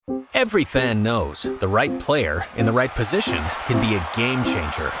Every fan knows the right player in the right position can be a game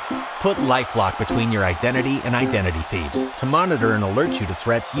changer. Put LifeLock between your identity and identity thieves to monitor and alert you to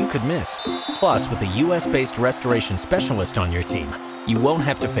threats you could miss. Plus, with a U.S.-based restoration specialist on your team, you won't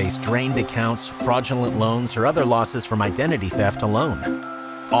have to face drained accounts, fraudulent loans, or other losses from identity theft alone.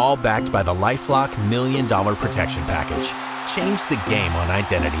 All backed by the LifeLock $1 Million Protection Package. Change the game on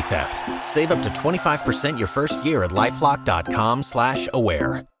identity theft. Save up to 25% your first year at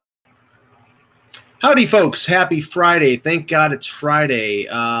LifeLock.com/aware. Howdy, folks. Happy Friday. Thank God it's Friday.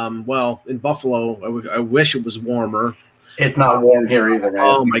 Well, in Buffalo, I wish it was warmer. It's not warm here either, man.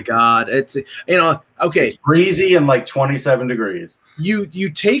 Oh, my God. It's, okay. It's breezy and like 27 degrees.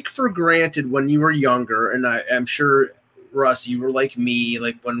 You take for granted when you were younger, and I'm sure, Russ, you were like me,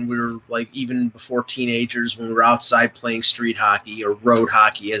 like when we were like even before teenagers, when we were outside playing street hockey or road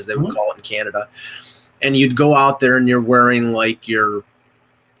hockey, as they would call it in Canada. And you'd go out there and you're wearing like your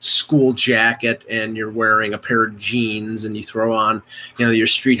school jacket and you're wearing a pair of jeans and you throw on, your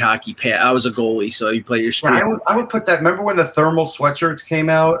street hockey pad. I was a goalie, so you play your street. Yeah, I would put that. Remember when the thermal sweatshirts came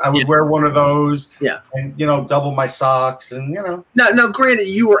out? I would wear one of those. Yeah, and double my socks and Now, granted,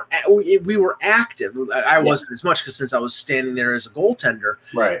 we were active. I wasn't as much because since I was standing there as a goaltender.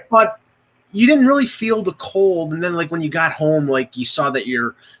 Right, but you didn't really feel the cold, and then like when you got home, like you saw that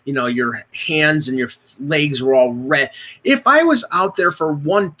your hands and your legs were all red. If I was out there for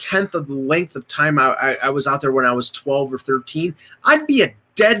 1/10 of the length of time I was out there when I was 12 or 13, I'd be a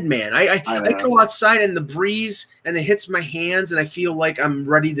dead man. I go outside and the breeze and it hits my hands and I feel like I'm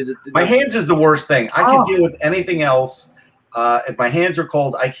ready to. My hands is the worst thing. I can deal with anything else. If my hands are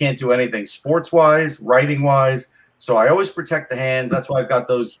cold, I can't do anything sports wise, writing wise. So I always protect the hands. That's why I've got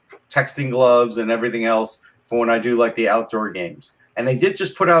those texting gloves and everything else for when I do like the outdoor games. And they did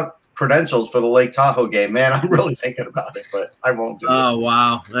just put out credentials for the Lake Tahoe game. Man, I'm really thinking about it, but I won't do it. Oh,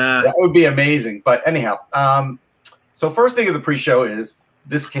 wow. That would be amazing. But anyhow, so first thing of the pre-show is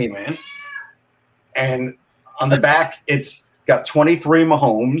this came in. And on the back, it's got 23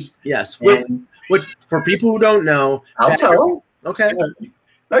 Mahomes. Yes. Which for people who don't know. I'll tell them. Okay.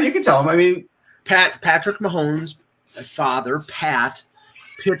 No, you can tell them. I mean. Patrick Mahomes' father, Pat,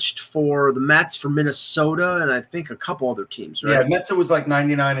 pitched for the Mets, for Minnesota, and I think a couple other teams, right? Yeah, Mets, it was like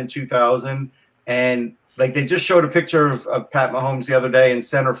 99 and 2000. And like they just showed a picture of Pat Mahomes the other day in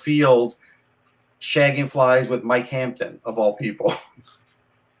center field shagging flies with Mike Hampton, of all people.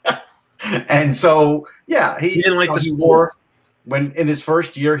 And so, yeah, he didn't like the he sport. wore, when in his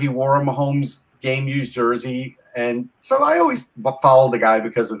first year, he wore a Mahomes game-used jersey. And so I always followed the guy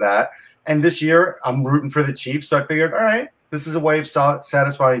because of that. And this year, I'm rooting for the Chiefs, so I figured, all right, this is a way of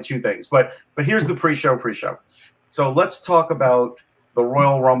satisfying two things. But here's the pre-show. So let's talk about the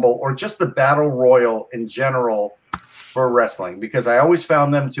Royal Rumble, or just the Battle Royal in general for wrestling, because I always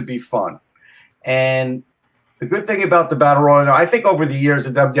found them to be fun. And the good thing about the Battle Royal, I think over the years,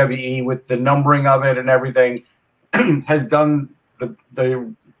 the WWE, with the numbering of it and everything, has done the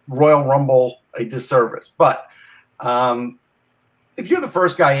Royal Rumble a disservice. But if you're the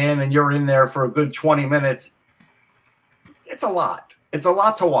first guy in and you're in there for a good 20 minutes, it's a lot. It's a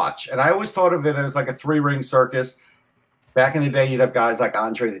lot to watch. And I always thought of it as like a 3-ring circus. Back in the day, you'd have guys like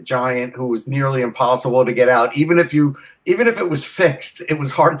Andre the Giant, who was nearly impossible to get out. Even if it was fixed, it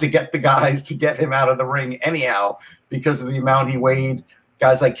was hard to get the guys to get him out of the ring anyhow because of the amount he weighed.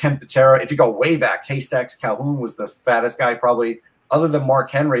 Guys like Ken Patera. If you go way back, Haystacks Calhoun was the fattest guy probably, other than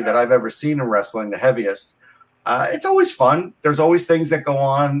Mark Henry, that I've ever seen in wrestling, the heaviest. It's always fun. There's always things that go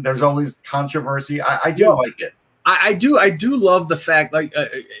on. There's always controversy. I do like it. I do love the fact, like,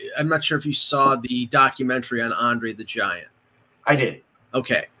 I'm not sure if you saw the documentary on Andre the Giant. I did.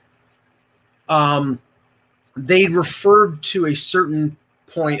 Okay. They referred to a certain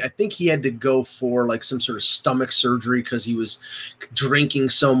point. I think he had to go for like some sort of stomach surgery because he was drinking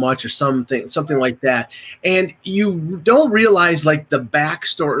so much or something like that. And you don't realize like the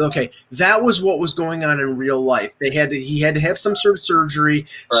backstory. Okay, that was what was going on in real life. He had to have some sort of surgery,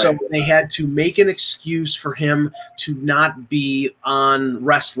 right. So they had to make an excuse for him to not be on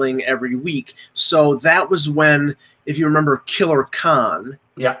wrestling every week. So that was when, if you remember, Killer Khan.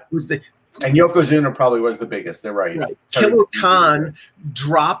 Yeah. Was the And Yokozuna probably was the biggest. They're right. Right. Killer Khan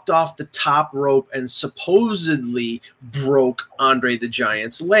dropped off the top rope and supposedly broke Andre the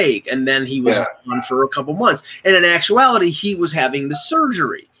Giant's leg. And then he was on for a couple months. And in actuality, he was having the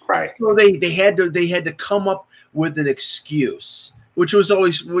surgery. Right. So they had to come up with an excuse, which was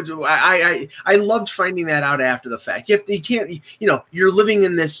always, I loved finding that out after the fact. You can't, you're living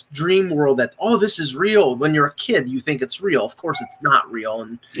in this dream world that, this is real. When you're a kid, you think it's real. Of course, it's not real.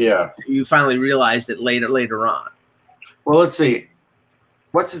 And you finally realized it later on. Well, let's see.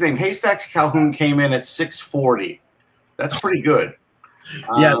 what's his name? Haystacks Calhoun came in at 640. That's pretty good.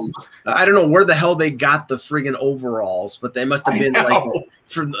 Yes. I don't know where the hell they got the friggin' overalls, but they must have been like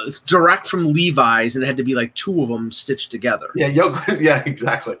direct from Levi's, and it had to be like 2 of them stitched together. Yeah, yeah,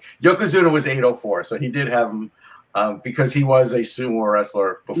 exactly. Yokozuna was 804, so he did have him because he was a sumo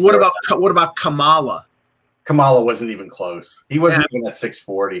wrestler before. What about Kamala? Kamala wasn't even close. He wasn't even at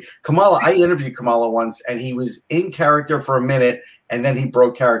 640. Kamala, I interviewed Kamala once, and he was in character for a minute, and then he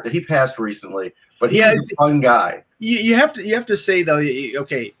broke character. He passed recently, but he was a fun guy. You have to say though,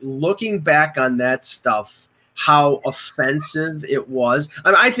 okay, looking back on that stuff, how offensive it was.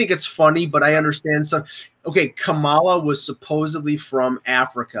 I think it's funny, but I understand some. Okay, Kamala was supposedly from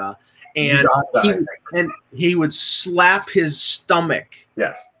Africa, and he would slap his stomach.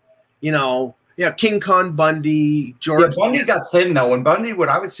 Yes. King Kong Bundy, George. Yeah, Bundy got thin though. When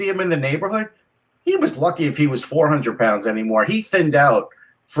I would see him in the neighborhood, he was lucky if he was 400 pounds anymore. He thinned out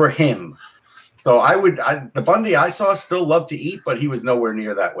for him. So the Bundy I saw still loved to eat, but he was nowhere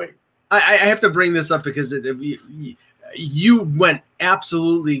near that weight. I have to bring this up because you went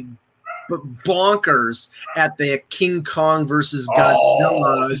absolutely bonkers at the King Kong versus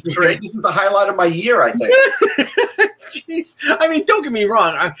Godzilla. This is the highlight of my year, I think. Jeez, I mean, don't get me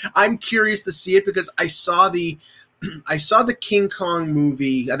wrong. I'm curious to see it because I saw the King Kong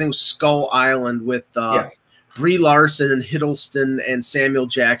movie. I think it was Skull Island with Brie Larson and Hiddleston and Samuel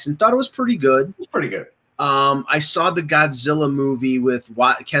Jackson. Thought it was pretty good. It was pretty good. I saw the Godzilla movie with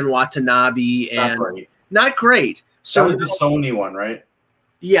Ken Watanabe and not great. So that was the Sony one, right?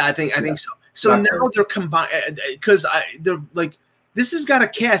 Yeah, I think so. So now they're combined because they're like this has got a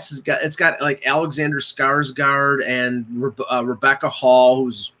cast. It's got like Alexander Skarsgård and Rebecca Hall,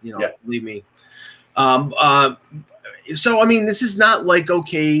 who's believe me. So I mean, this is not like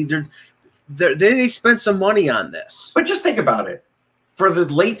okay. They spent some money on this. But just think about it. For the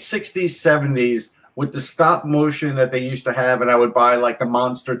late 60s, 70s, with the stop motion that they used to have, and I would buy like the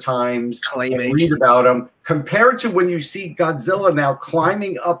Monster Times and read about them, compared to when you see Godzilla now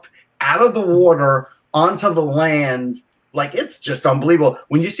climbing up out of the water onto the land, like it's just unbelievable.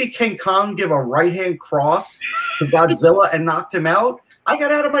 When you see King Kong give a right-hand cross to Godzilla and knocked him out, I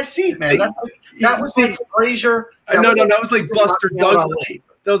got out of my seat, man. That was like Frazier. That was like Buster Douglas.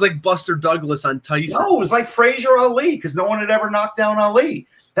 That was like Buster Douglas on Tyson. No, it was like Frazier Ali because no one had ever knocked down Ali.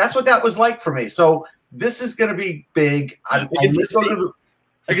 That's what that was like for me. So this is going to be big. I could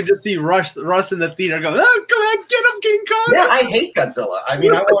just see Russ in the theater go, oh, go ahead, get him, King Kong. Yeah, I hate Godzilla. I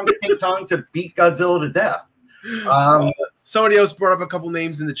mean, I want King Kong to beat Godzilla to death. Somebody else brought up a couple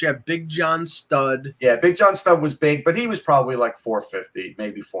names in the chat. Big John Studd. Yeah, Big John Studd was big, but he was probably like 450,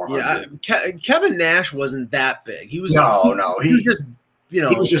 maybe 400. Yeah, Kevin Nash wasn't that big. He was no. He was just he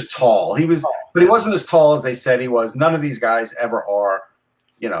was just tall. But he wasn't as tall as they said he was. None of these guys ever are.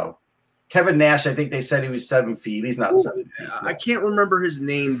 Kevin Nash, I think they said he was 7 feet. He's not 7 feet. I can't remember his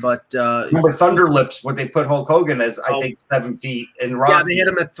name, but remember Thunder Lips, what they put Hulk Hogan as, I think 7 feet. And they had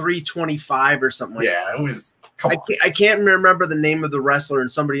him at 325 or something like that. Yeah, it was. I can't remember the name of the wrestler,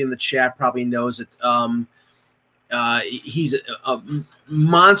 and somebody in the chat probably knows it. He's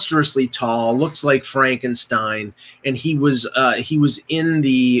monstrously tall, looks like Frankenstein, and he was in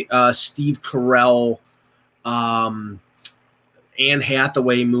the Steve Carell Anne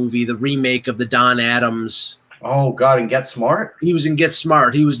Hathaway movie, the remake of the Don Adams. Oh God, and Get Smart. He was in Get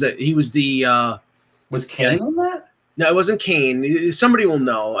Smart. Was Kane in that? No, it wasn't Kane. Somebody will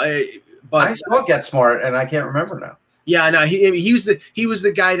know. But I saw Get Smart, and I can't remember now. Yeah, no, he was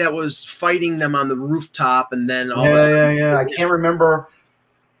the guy that was fighting them on the rooftop, and then I can't remember.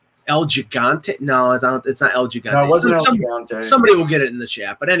 El Gigante? No, it's not El Gigante. No, it wasn't El Gigante. Somebody will get it in the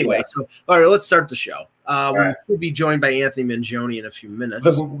chat. But anyway, So all right, let's start the show. We could be joined by Anthony Mangione in a few minutes.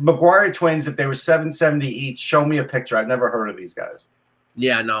 The McGuire twins, if they were 770 each, show me a picture. I've never heard of these guys.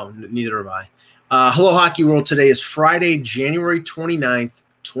 Yeah, no, neither have I. Hello, Hockey World. Today is Friday, January 29th,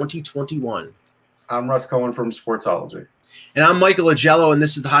 2021. I'm Russ Cohen from Sportsology. And I'm Michael Agello, and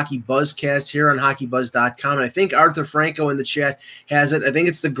this is the Hockey Buzzcast here on HockeyBuzz.com. And I think Arthur Franco in the chat has it. I think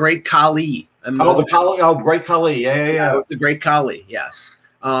it's the Great Khali. Great Khali. Yeah. It's the Great Khali, yes.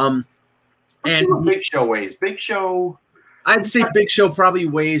 And Big Show weighs. Big Show. I'd say Big Show probably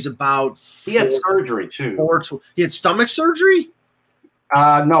weighs about. He had surgery too. He had stomach surgery?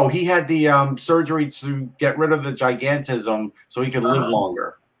 No, he had the surgery to get rid of the gigantism so he could live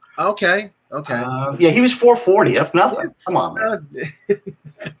longer. Okay. He was 440. That's nothing. Come on, man. Why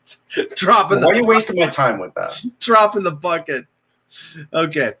are you wasting my time with that? Dropping the bucket.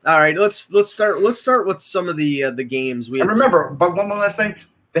 Okay. All right. Let's start with some of the games we. And remember, but one last thing: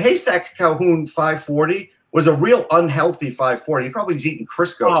 the Haystacks Calhoun 540 was a real unhealthy 5'4". He probably was eating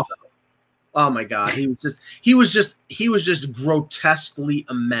Crisco stuff. Oh my God, he was just grotesquely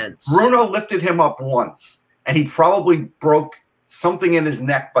immense. Bruno lifted him up once, and he probably broke something in his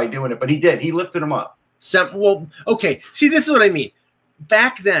neck by doing it, but he did. He lifted him up. Well, okay. See, this is what I mean.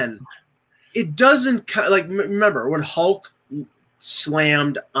 Back then, it doesn't like remember when Hulk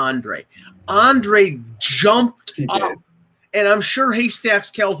slammed Andre. Andre jumped up, and I'm sure Haystacks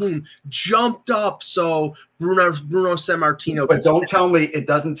Calhoun jumped up so Bruno Sammartino. But don't tell me it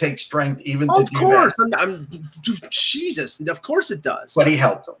doesn't take strength even to do that. I'm Jesus, of course it does. But he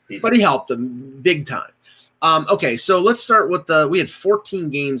helped him. He helped him big time. Okay, so let's start with we had 14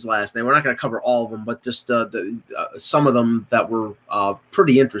 games last night. We're not going to cover all of them, but just some of them that were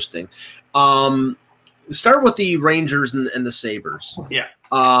pretty interesting. Start with the Rangers and the Sabres. Yeah.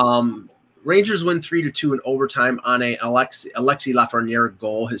 Rangers win 3-2 in overtime on a Alexis Lafreniere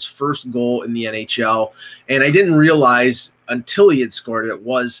goal, his first goal in the NHL. And I didn't realize until he had scored it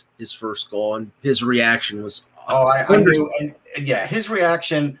was his first goal, and his reaction was I knew. And yeah, his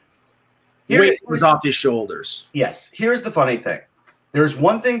reaction – weight was off his shoulders. Yes. Here's the funny thing. There's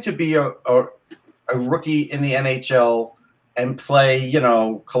one thing to be a rookie in the NHL and play,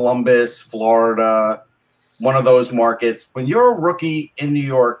 Columbus, Florida, one of those markets. When you're a rookie in New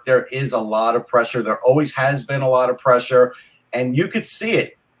York, there is a lot of pressure. There always has been a lot of pressure, and you could see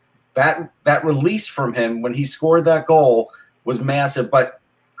it. That release from him when he scored that goal was massive, but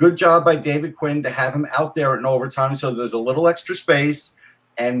good job by David Quinn to have him out there in overtime so there's a little extra space.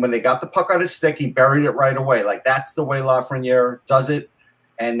 And when they got the puck on his stick, he buried it right away. Like, that's the way Lafreniere does it,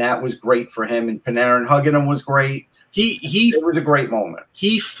 and that was great for him. And Panarin hugging him was great. It was a great moment.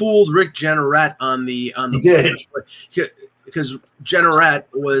 He fooled Rick Jeanneret on the he did. Because Jeanneret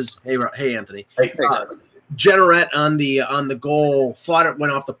was hey Anthony. Hey, Jeanneret on the goal thought it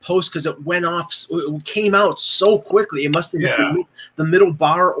went off the post because it came out so quickly. It must have hit the middle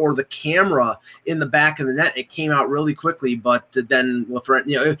bar or the camera in the back of the net. It came out really quickly, but then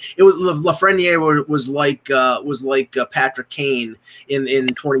Lafreniere, Lafreniere was like Patrick Kane in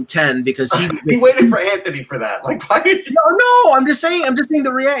 2010 because he waited for Anthony for that. Like, why? No, I'm just saying the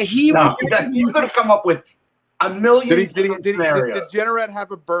reaction. You could have come up with a million scenarios. Did Jeanneret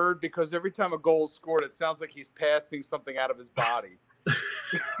have a bird? Because every time a goal is scored, it sounds like he's passing something out of his body.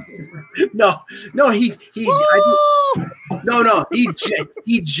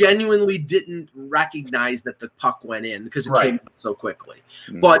 He genuinely didn't recognize that the puck went in because it came so quickly.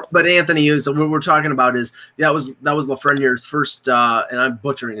 But Anthony, what we're talking about is that was Lafreniere's first, and I'm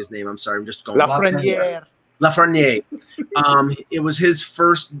butchering his name. I'm sorry. I'm just going Lafreniere. It was his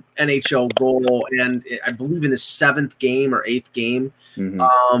first NHL goal, and I believe in his 7th game or 8th game.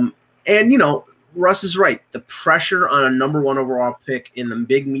 Mm-hmm. And Russ is right. The pressure on a number 1 overall pick in the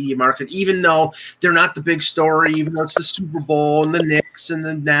big media market, even though they're not the big story, even though it's the Super Bowl and the Knicks and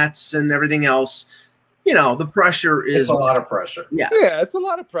the Nets and everything else, the pressure is a lot of pressure. Yeah, it's a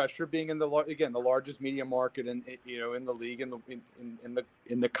lot of pressure being in the largest media market in the league in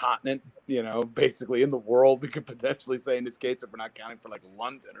the continent, basically in the world. We could potentially say in this case if we're not counting for like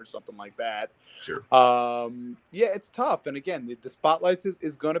London or something like that. Sure. It's tough, and again, the spotlight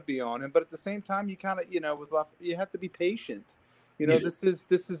is going to be on him, but at the same time, you kind of you have to be patient. This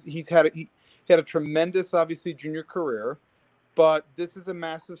is he had a tremendous obviously junior career. But this is a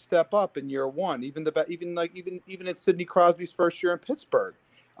massive step up in year 1. Even at Sidney Crosby's first year in Pittsburgh,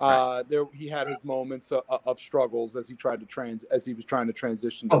 he had his moments of struggles as he was trying to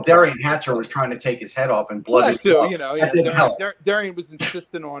transition. Oh, Darian Hatcher was trying to take his head off and blood. Too, Darian was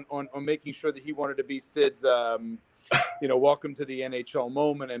insistent on making sure that he wanted to be Sid's. Welcome to the NHL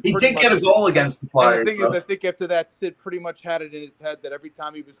moment. And he did get a goal against the Flyers. The thing is, I think after that, Sid pretty much had it in his head that every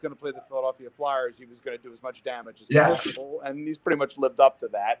time he was going to play the Philadelphia Flyers, he was going to do as much damage as possible. And he's pretty much lived up to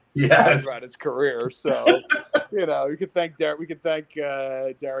that throughout his career. So, we could thank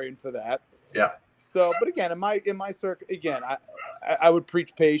Darian for that. Yeah. So, but again, in my circuit, again, I would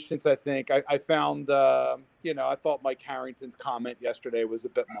preach patience. I think I found, I thought Mike Harrington's comment yesterday was a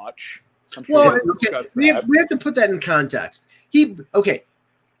bit much. Well, we have to put that in context.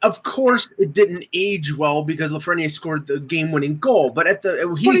 Of course, it didn't age well because Lafreniere scored the game-winning goal. But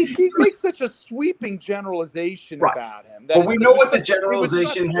he makes such a sweeping generalization about him. But we know what the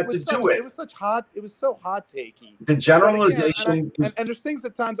generalization had to do with. It was so hot takey. The generalization, and there's things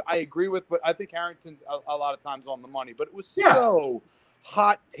at times I agree with, but I think Harrington's a lot of times on the money. But it was so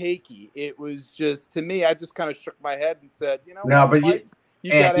hot takey. It was just, to me, I just kind of shook my head and said, I'm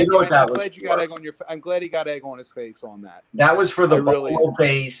glad he got egg on his face on that. That was for the Buffalo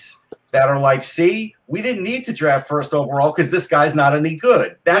base that are like, see, we didn't need to draft first overall because this guy's not any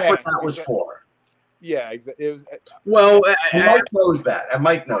good. That's what that was for. Yeah, exactly. It was. Well, And Mike knows that. And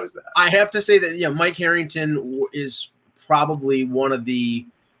Mike knows that. I have to say that Mike Harrington is probably one of the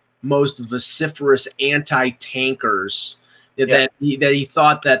most vociferous anti-tankers. That he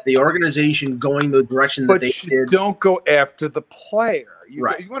thought that the organization going the direction that they did. Don't go after the player. You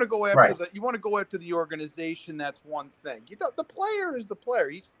want to go after the organization. That's one thing. The player is the player.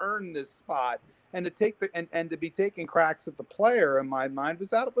 He's earned this spot, and to take and to be taking cracks at the player, in my mind,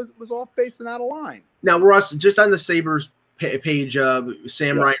 was off base and out of line. Now, Russ, just on the Sabres page,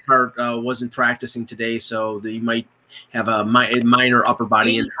 Sam Reinhart wasn't practicing today, so he might have a minor upper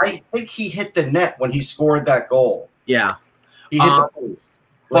body injury. I think he hit the net when he scored that goal. Yeah. He hit the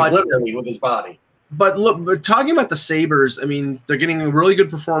post, literally with his body. But look, talking about the Sabres, I mean, they're getting a really good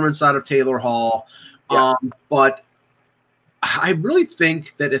performance out of Taylor Hall. Yeah. But I really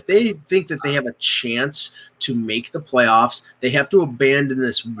think that if they think that they have a chance to make the playoffs, they have to abandon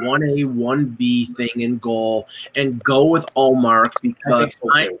this 1A, 1B thing in goal and go with Ullmark, because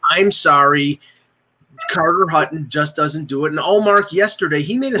I'm sorry, Carter Hutton just doesn't do it. And Ullmark yesterday,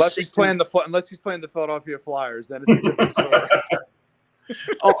 he made unless he's playing the Philadelphia Flyers, then it's a different story.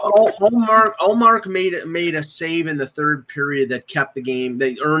 Ullmark made a save in the third period that kept the game.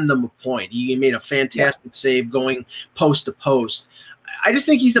 They earned them a point. He made a fantastic save going post to post. I just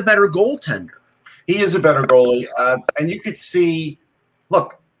think he's a better goaltender. He is a better goalie, and you could see.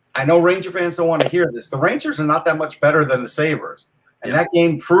 Look, I know Ranger fans don't want to hear this. The Rangers are not that much better than the Sabres, and that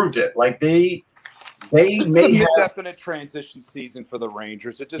game proved it. Like they made a definite transition season for the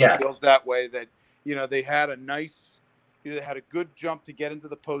Rangers. It just feels that way. That they had a nice, they had a good jump to get into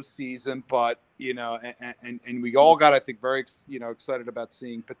the postseason, but and we all got, I think, very excited about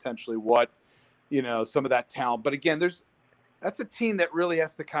seeing potentially what some of that talent. But again, that's a team that really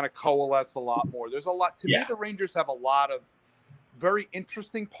has to kind of coalesce a lot more. There's a lot to me. The Rangers have a lot of very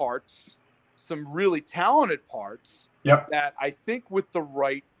interesting parts, some really talented parts. That I think with the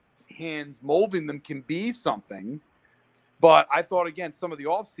right hands molding them can be something. But I thought, again, some of the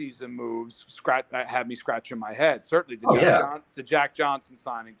offseason moves had me scratching my head. Certainly the Jack Johnson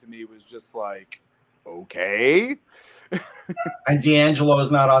signing to me was just like, okay. And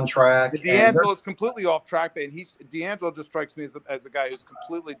D'Angelo's not on track. D'Angelo's completely off track, and D'Angelo just strikes me as a guy who's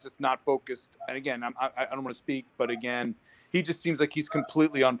completely just not focused. And again, I don't want to speak, but again, he just seems like he's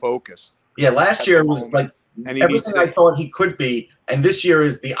completely unfocused. Yeah, last year was like everything I thought he could be, and this year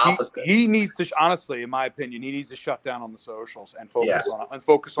is the opposite. He needs to, honestly, in my opinion, he needs to shut down on the socials and focus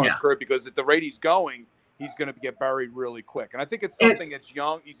on his career, because at the rate he's going, he's going to get buried really quick. And I think it's something that's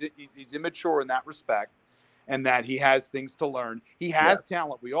young. He's immature in that respect, and that he has things to learn. He has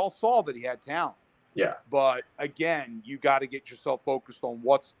talent. We all saw that he had talent. Yeah. But again, you got to get yourself focused on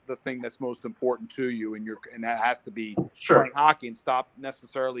what's the thing that's most important to you, and that has to be playing hockey, and stop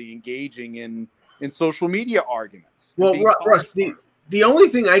necessarily engaging in social media arguments. Well, Russ, the only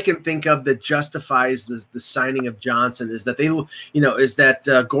thing I can think of that justifies the signing of Johnson is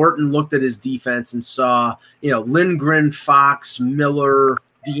that Gorton looked at his defense and saw, Lindgren, Fox, Miller,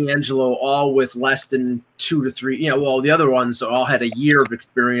 D'Angelo, all with less than 2 to 3. The other ones all had a year of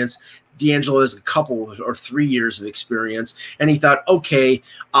experience. D'Angelo has a couple or 3 years of experience, and he thought, okay,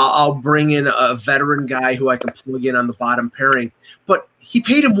 I'll bring in a veteran guy who I can plug in on the bottom pairing. But he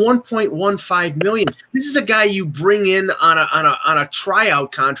paid him $1.15 million. This is a guy you bring in on a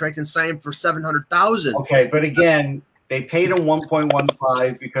tryout contract and sign him for $700,000. Okay, but again, they paid him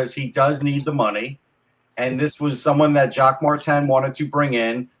 $1.15 because he does need the money, and this was someone that Jacques Martin wanted to bring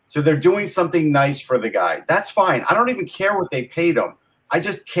in. So they're doing something nice for the guy. That's fine. I don't even care what they paid him. I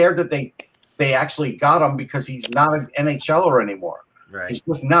just care that they actually got him, because he's not an NHLer anymore. Right. He's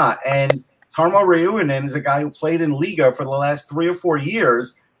just not. And Tarmo Reunanen is a guy who played in Liga for the last 3 or 4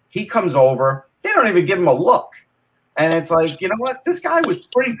 years. He comes over. They don't even give him a look. And it's like, you know what? This guy was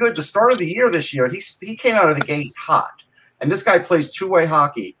pretty good the start of the year this year. He came out of the gate hot. And this guy plays two-way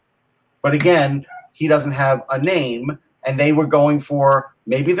hockey. But again, he doesn't have a name. And they were going for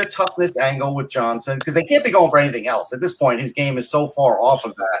maybe the toughness angle with Johnson, because they can't be going for anything else. At this point, his game is so far off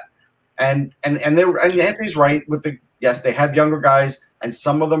of that. And Anthony's right with they have younger guys, and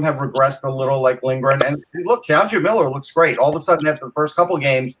some of them have regressed a little, like Lindgren. And look, Keandre Miller looks great. All of a sudden, after the first couple of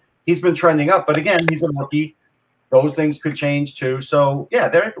games, he's been trending up. But again, he's a rookie. Those things could change too. So,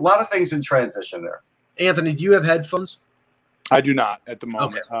 there are a lot of things in transition there. Anthony, do you have headphones? I do not at the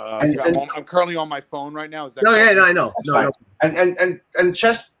moment. Okay. I'm currently on my phone right now. Is that I know. No. And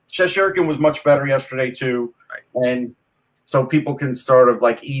Cheshirkin was much better yesterday too. Right. And so people can sort of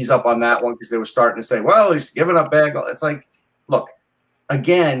like ease up on that one, because they were starting to say, well, he's giving up bad. It's like, look,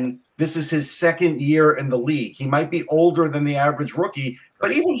 again, this is his second year in the league. He might be older than the average rookie,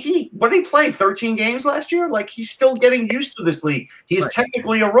 But even what did he play? 13 games last year? Like, he's still getting used to this league. He's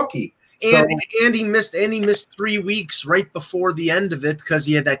technically a rookie. And he missed 3 weeks right before the end of it because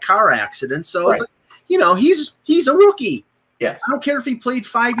he had that car accident. So it's like, he's a rookie. Yes. I don't care if he played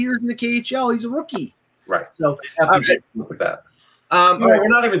 5 years in the KHL. He's a rookie. Right. So look at that. We're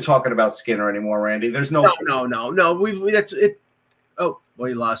not even talking about Skinner anymore, Randy. There's no. That's it. Oh, well,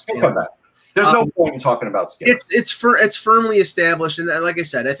 you lost me. There's no point in talking about Skinner. It's firmly established, and like I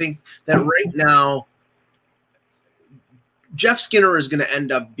said, I think that right now, Jeff Skinner is going to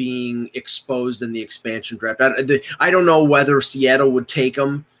end up being exposed in the expansion draft. I don't know whether Seattle would take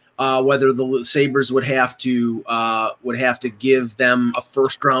him, whether the Sabres would have to give them a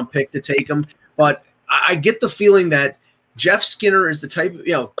first-round pick to take him. But I get the feeling that Jeff Skinner is the type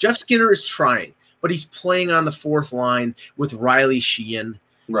of, Jeff Skinner is trying, but he's playing on the fourth line with Riley Sheehan,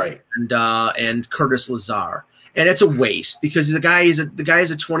 right, and Curtis Lazar. And it's a waste because the guy is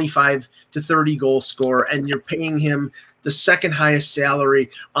a 25 to 30 goal scorer, and you're paying him the second highest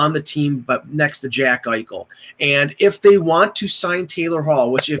salary on the team, but next to Jack Eichel. And if they want to sign Taylor Hall,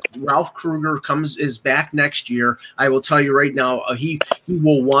 which if Ralph Kruger is back next year, I will tell you right now, he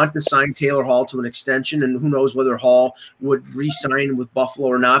will want to sign Taylor Hall to an extension, and who knows whether Hall would re-sign with Buffalo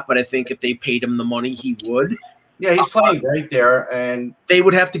or not. But I think if they paid him the money, he would. Yeah, he's playing great there, and they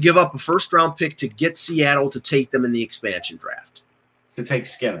would have to give up a first-round pick to get Seattle to take them in the expansion draft. To take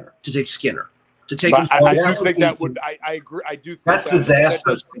Skinner. To take him. I do think that would. I agree. I do think that's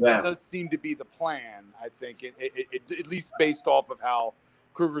disastrous for them. That does seem to be the plan. I think it at least based off of how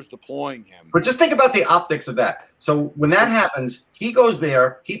Kruger's deploying him. But just think about the optics of that. So when that happens, he goes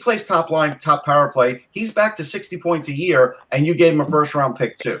there, he plays top line, top power play. He's back to 60 points a year, and you gave him a first-round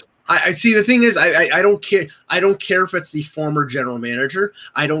pick too. I see. The thing is, I don't care. I don't care if it's the former general manager.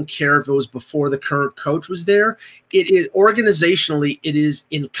 I don't care if it was before the current coach was there. It is organizationally, it is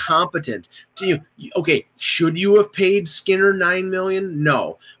incompetent. Okay, should you have paid Skinner $9 million?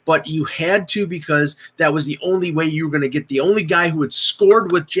 No, but you had to because that was the only way you were going to get the only guy who had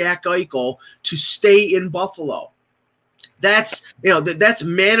scored with Jack Eichel to stay in Buffalo. That's that's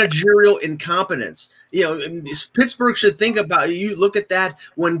managerial incompetence. Pittsburgh should think about it. You look at that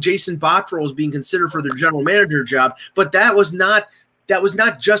when Jason Botterill was being considered for their general manager job, but that was not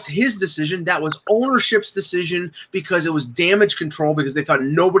just his decision. That was ownership's decision because it was damage control because they thought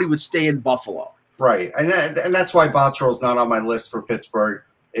nobody would stay in Buffalo. Right, and that's why Botterill's not on my list for Pittsburgh.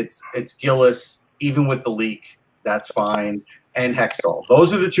 It's Gillis, even with the leak. That's fine. And Hextall.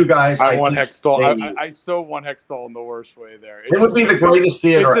 Those are the two guys. I want Hextall. I so want Hextall in the worst way there. It would be the greatest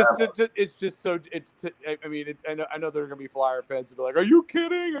theater ever. It's just so. I mean, I know there are going to be Flyer fans who be like, "Are you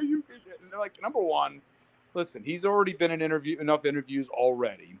kidding? Are you?" And they're like, number one, listen, he's already been in enough interviews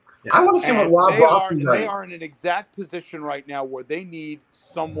already. Yeah. I want to see what Rob Ross is. They are in an exact position right now where they need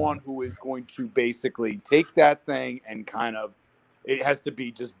someone who is going to basically take that thing and kind of. It has to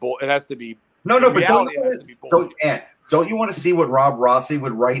be just bull. It has to be no. But don't you want to see what Rob Rossi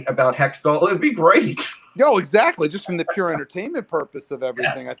would write about Hextall? It'd be great. No, exactly. Just from the pure entertainment purpose of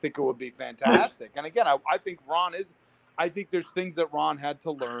everything, yes. I think it would be fantastic. And again, I think Ron is. I think there's things that Ron had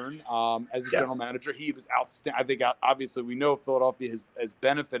to learn as a general manager. He was outstanding. I think obviously we know Philadelphia has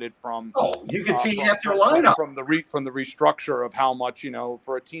benefited from. Oh, you can see after lineup from the restructure of how much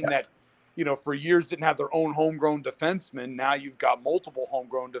for a team that. For years didn't have their own homegrown defensemen. Now you've got multiple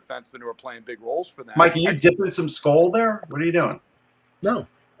homegrown defensemen who are playing big roles for them. Mike, are you dipping some Skol there? What are you doing? No.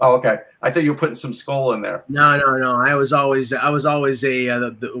 Oh, okay. I thought you were putting some Skol in there. No. I was always a what was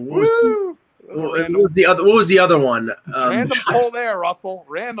the other one? Random pull there, Russell.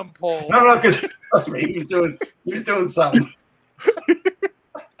 Random pull. No, because trust me, he was doing something.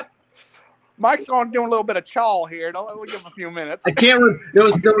 Mike's going to do a little bit of chaw here. We'll give him a few minutes. I can't remember. There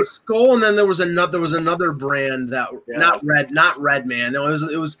was Skol, and then there was another brand that not Red Man. No,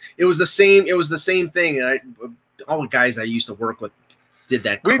 it was the same. It was the same thing. And all the guys I used to work with did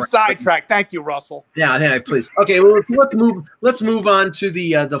that. We've sidetracked. Thank you, Russell. Yeah, please. Okay, well let's move on to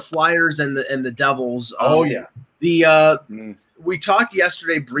the Flyers and the Devils. We talked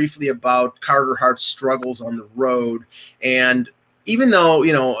yesterday briefly about Carter Hart's struggles on the road, and even though,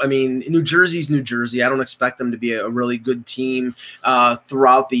 New Jersey's New Jersey, I don't expect them to be a really good team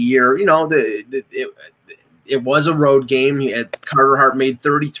throughout the year. It was a road game. Carter Hart made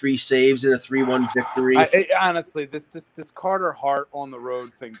 33 saves in a 3-1 victory. Honestly, this Carter Hart on the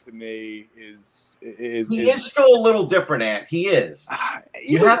road thing to me is still a little different, Ant. He is.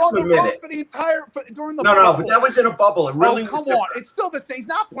 He was on the road during the bubble. No, but that was in a bubble. It really come on. It's still the same. He's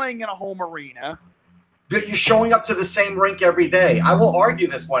not playing in a home arena. You're showing up to the same rink every day. I will argue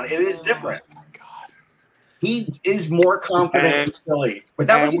this one. It is different. Oh my God. He is more confident in Philly. But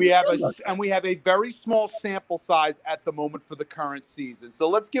that was we have a very small sample size at the moment for the current season. So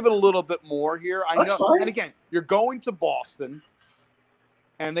let's give it a little bit more here. I know. Fine. And again, you're going to Boston,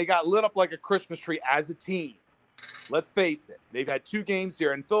 and they got lit up like a Christmas tree as a team. Let's face it. They've had 2 games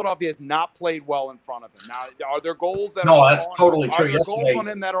here, and Philadelphia has not played well in front of him. Now, are there goals that No, that's totally true. Are there goals on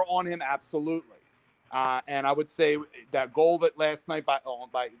him that are on him? Absolutely. And I would say that goal that last night by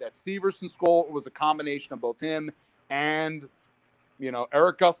that Severson's goal was a combination of both him and,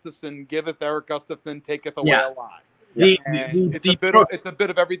 Eric Gustafsson giveth, Eric Gustafsson taketh away a lot. It's a bit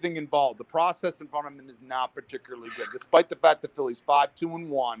of everything involved. The process in front of him is not particularly good, despite the fact that Philly's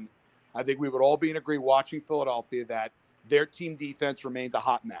 5-2-1. I think we would all be in agree watching Philadelphia that their team defense remains a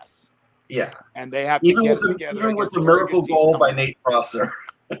hot mess. Yeah, and they have to get it together. Even with the miracle goal by Nate Prosser.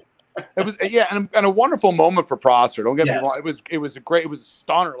 It was and a wonderful moment for Prosser. Don't get me wrong. It was a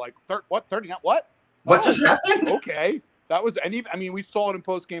stunner. Like 30? What? What just happened? Okay, that was we saw it in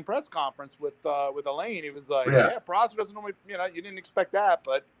post game press conference with Elaine. It was like, Prosser doesn't normally, you didn't expect that,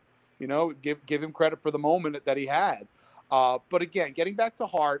 but give him credit for the moment that he had. But again, getting back to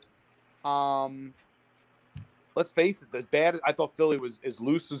Hart, let's face it, as bad as I thought Philly was as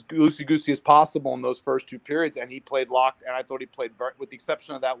loosey-goosey as possible in those first 2 periods, and he played locked, and I thought he played with the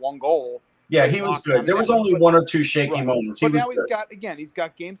exception of that one goal. Yeah, he was good. There was only 1 or 2 shaky moments. But now he's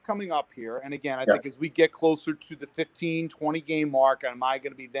got games coming up here, and again, I think as we get closer to the 15, 20 game mark, am I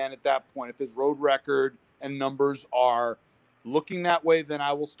going to be then at that point, if his road record and numbers are looking that way, then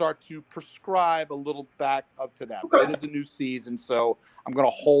I will start to prescribe a little back up to that. But it is a new season, so I'm going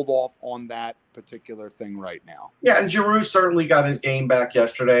to hold off on that particular thing right now. Yeah, and Giroux certainly got his game back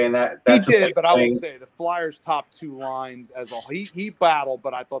yesterday, and that's he did. But I will say the Flyers' top 2 lines as a whole, he battled,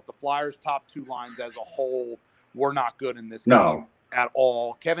 but I thought the Flyers' top 2 lines as a whole were not good in this game at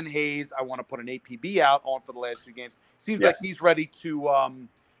all. Kevin Hayes, I want to put an APB out on for the last 2 games. Seems like he's ready to.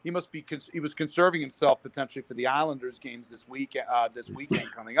 He was conserving himself potentially for the Islanders games this weekend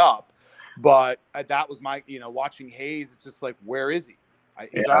coming up. But that was my, watching Hayes. It's just like, where is he?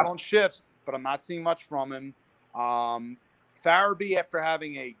 He's out on shifts, but I'm not seeing much from him. Farabee, after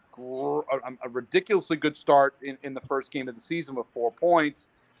having a ridiculously good start in the first game of the season with 4 points,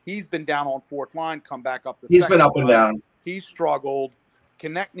 he's been down on fourth line, come back up the second. He's been up and down. He's struggled.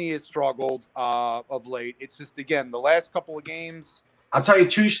 Konechny has struggled of late. It's just, again, the last couple of games. I'll tell you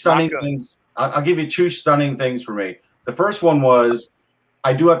 2 stunning things. I'll give you 2 stunning things for me. The first one was,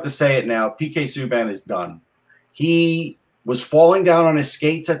 I do have to say it now, PK Subban is done. He was falling down on his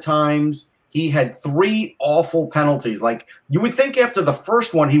skates at times. He had 3 awful penalties. Like, you would think after the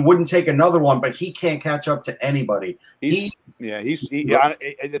first one he wouldn't take another one, but he can't catch up to anybody. It's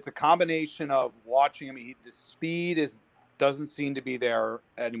a combination of watching him. The speed doesn't seem to be there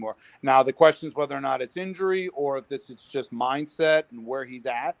anymore. Now, the question is whether or not it's injury or if this is just mindset and where he's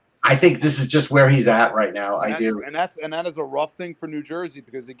at. I think this is just where he's at right now. And that is a rough thing for New Jersey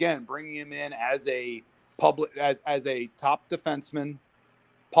because, again, bringing him in as a top defenseman,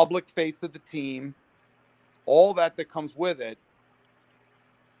 public face of the team, all that comes with it.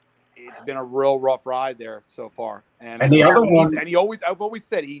 It's been a real rough ride there so far. And the other one, I've always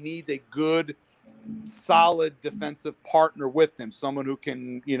said he needs a good, solid defensive partner with him, someone who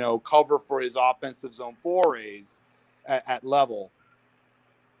can, cover for his offensive zone forays at level.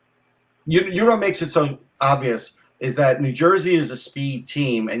 You know what makes it so obvious is that New Jersey is a speed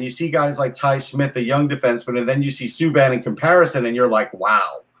team, and you see guys like Ty Smith, a young defenseman, and then you see Subban in comparison, and you're like,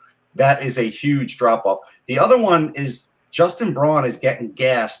 wow, that is a huge drop-off. The other one is Justin Braun is getting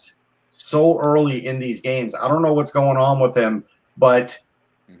gassed so early in these games. I don't know what's going on with him, but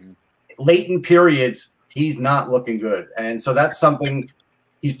late in periods, he's not looking good. And so that's something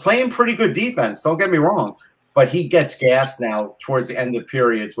 – he's playing pretty good defense, don't get me wrong, but he gets gassed now towards the end of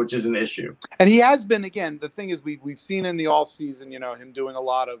periods, which is an issue. And he has been, again, the thing is we've seen in the offseason, him doing a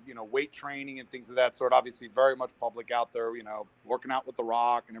lot of, weight training and things of that sort. Obviously very much public out there, working out with The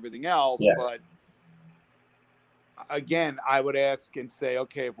Rock and everything else. Yeah. But, again, I would ask and say,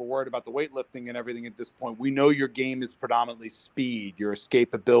 okay, if we're worried about the weightlifting and everything at this point, we know your game is predominantly speed, your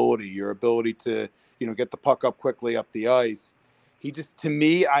escapability, your ability to, get the puck up quickly up the ice. He just, to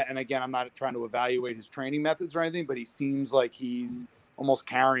me, and again, I'm not trying to evaluate his training methods or anything, but he seems like he's almost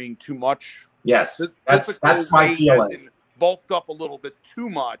carrying too much. Yes, that's my feeling. Bulked up a little bit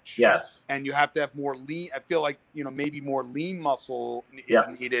too much. Yes. And you have to have more lean. I feel like, maybe more lean muscle is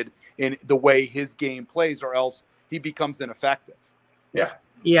needed in the way his game plays, or else he becomes ineffective. Yeah.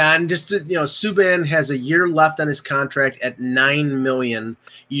 Yeah, and just Subban has a year left on his contract at $9 million.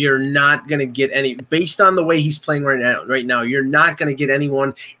 You're not going to get any, based on the way he's playing right now. You're not going to get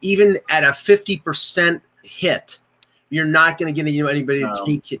anyone even at a 50% hit, you're not going to get anybody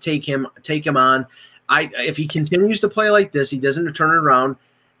to take him on. If he continues to play like this, he doesn't turn it around.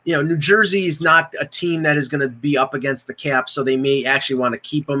 New Jersey is not a team that is going to be up against the cap, so they may actually want to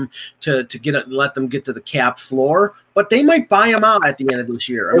keep him to let them get to the cap floor. But they might buy him out at the end of this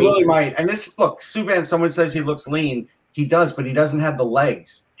year. They really might. And look, Subban. Someone says he looks lean. He does, but he doesn't have the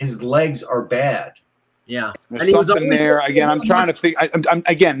legs. His legs are bad. Yeah, there's something there. Again, I'm trying to think. I'm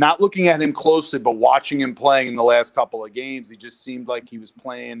again not looking at him closely, but watching him playing in the last couple of games, he just seemed like he was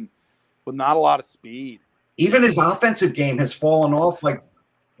playing with not a lot of speed. Even his offensive game has fallen off. Like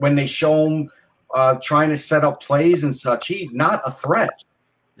when they show him trying to set up plays and such, he's not a threat.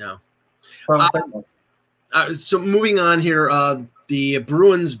 No. So moving on here, the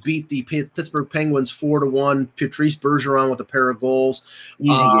Bruins beat the Pittsburgh Penguins 4-1. Patrice Bergeron with a pair of goals.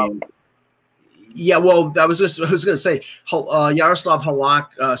 Easy game. Yeah, well, I was going to say Yaroslav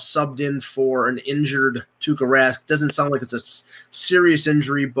Halak subbed in for an injured Tuukka Rask. Doesn't sound like it's a serious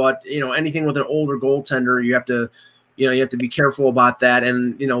injury, but anything with an older goaltender, you have to be careful about that.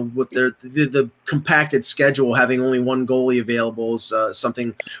 And with the compacted schedule, having only one goalie available is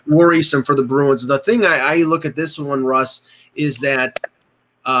something worrisome for the Bruins. The thing I look at this one, Russ, is that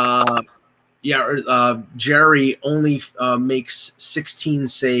Jerry only makes 16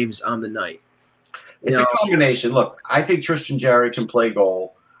 saves on the night. It's a combination. Look, I think Tristan Jarry can play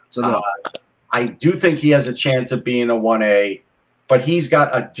goal. So I do think he has a chance of being a 1A, but he's got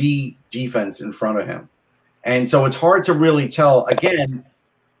a D defense in front of him. And so it's hard to really tell. Again,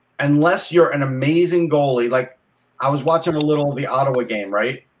 unless you're an amazing goalie, like I was watching a little of the Ottawa game,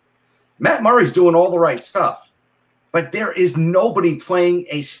 right? Matt Murray's doing all the right stuff, but there is nobody playing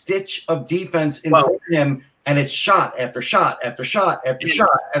a stitch of defense in front of him, and it's shot after shot after shot after shot.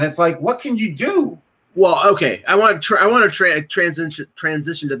 And it's like, what can you do? Well, okay, I want to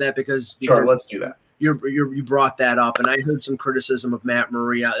transition to that because sure, let's do that. You brought that up, and I heard some criticism of Matt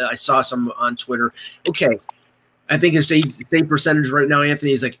Murray. I saw some on Twitter. Okay, I think his save percentage right now,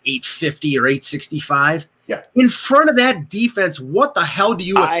 Anthony, is like 850 or 865. Yeah. In front of that defense, what the hell do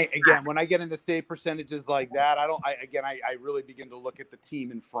you? Again, when I get into save percentages like that, I really begin to look at the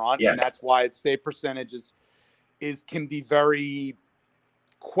team in front, and that's why its save percentages can be very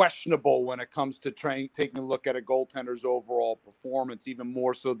questionable when it comes to taking a look at a goaltender's overall performance, even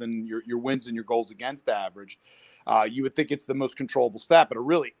more so than your wins and your goals against average. You would think it's the most controllable stat, but it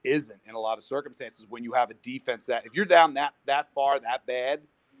really isn't in a lot of circumstances when you have a defense that if you're down that far, that bad,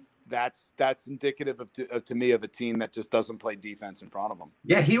 that's indicative of to me of a team that just doesn't play defense in front of them.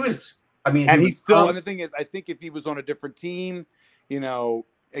 Yeah, he was. I mean, and he's still. And the thing is, I think if he was on a different team,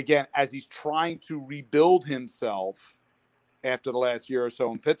 again, as he's trying to rebuild himself after the last year or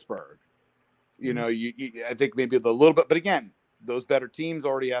so in Pittsburgh, I think maybe a little bit, but again, those better teams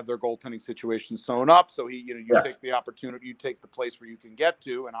already have their goaltending situation sewn up. So you take the opportunity, you take the place where you can get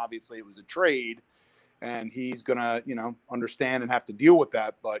to, and obviously it was a trade, and he's gonna, understand and have to deal with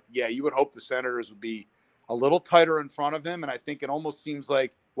that. But yeah, you would hope the Senators would be a little tighter in front of him, and I think it almost seems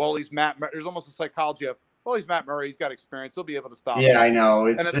like, well, he's Matt. There's almost a psychology of, well, he's Matt Murray, he's got experience, he'll be able to stop him. Yeah, I know.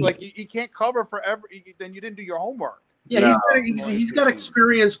 And it's like you can't cover forever. Then you didn't do your homework. Yeah, he's got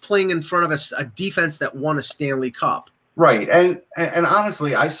experience playing in front of a defense that won a Stanley Cup. Right. And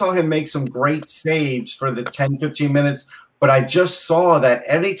honestly, I saw him make some great saves for the 10, 15 minutes, but I just saw that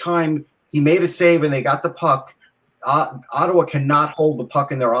anytime he made a save and they got the puck, Ottawa cannot hold the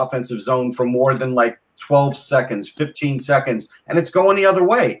puck in their offensive zone for more than like 12 seconds, 15 seconds, and it's going the other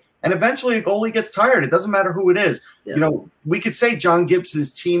way. And eventually a goalie gets tired. It doesn't matter who it is. Yeah. We could say John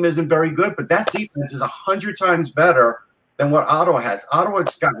Gibson's team isn't very good, but that defense is 100 times better than what Ottawa has.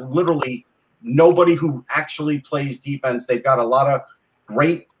 Ottawa's got literally nobody who actually plays defense. They've got a lot of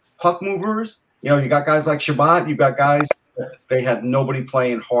great puck movers. You got guys like Shabbat. You got guys – they had nobody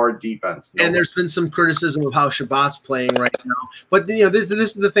playing hard defense. And there's been some criticism of how Shabbat's playing right now. But, this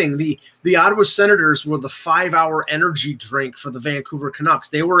is the thing. The Ottawa Senators were the 5-hour energy drink for the Vancouver Canucks.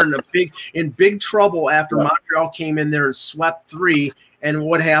 They were in big trouble after Montreal came in there and swept 3. And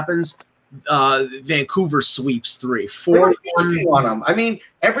what happens? Vancouver sweeps 3. 4 on them. I mean,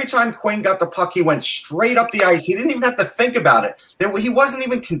 every time Quinn got the puck, he went straight up the ice. He didn't even have to think about it. He wasn't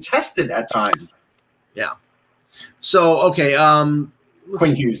even contested at times. Yeah. So, okay.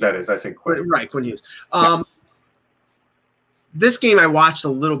 Quinn Hughes, that is. I said Quinn. Right, Quinn Hughes. This game I watched a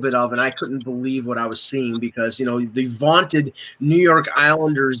little bit of, and I couldn't believe what I was seeing because, the vaunted New York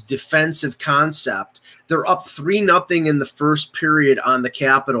Islanders defensive concept. They're up 3-0 in the first period on the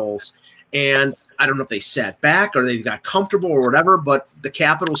Capitals, and I don't know if they sat back or they got comfortable or whatever, but the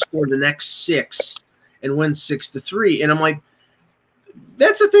Capitals scored the next 6 and win 6-3. And I'm like,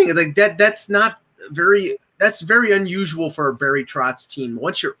 that's the thing. Like that's not that's very unusual for a Barry Trotz team.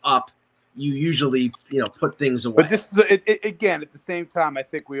 Once you're up, you usually put things away. But this is again at the same time. I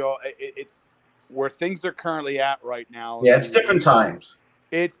think it's where things are currently at right now. Yeah, it's different times.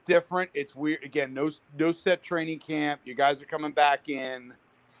 It's different. It's weird. Again, no set training camp. You guys are coming back in.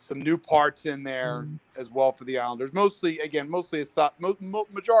 Some new parts in there as well for the Islanders. Mostly a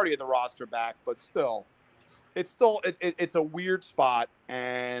majority of the roster back, but still, it's a weird spot.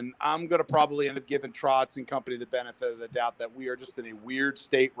 And I'm going to probably end up giving Trotz and company the benefit of the doubt that we are just in a weird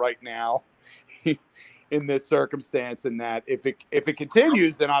state right now in this circumstance. And that if it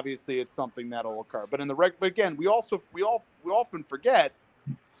continues, then obviously it's something that'll occur. But but again, we often forget.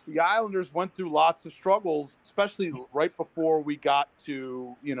 The Islanders went through lots of struggles, especially right before we got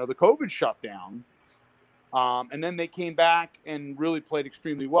to, the COVID shutdown. And then they came back and really played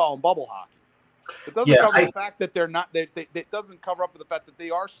extremely well in bubble hockey. It doesn't cover the fact that they're not. It doesn't cover up for the fact that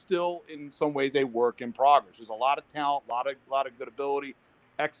they are still, in some ways, a work in progress. There's a lot of talent, a lot of good ability,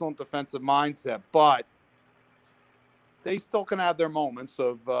 excellent defensive mindset, but they still can have their moments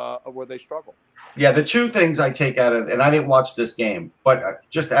of where they struggle. Yeah, the two things I take out of, and I didn't watch this game, but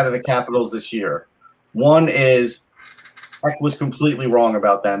just out of the Capitals this year, one is Heck was completely wrong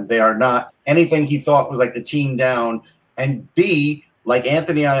about them. They are not anything he thought was like the team down. And B, like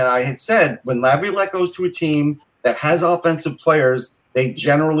Anthony and I had said, when Laviolette goes to a team that has offensive players, they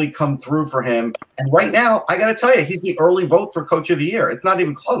generally come through for him. And right now, I got to tell you, he's the early vote for Coach of the Year. It's not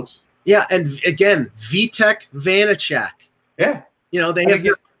even close. Yeah, and again, Vitek Vanacek. Yeah, they have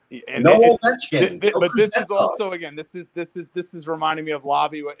Ovechkin. But this is also this is reminding me of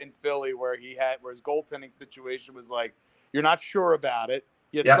Lavi in Philly, where his goaltending situation was like you're not sure about it,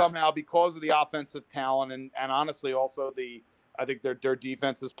 yet somehow because of the offensive talent and honestly also I think their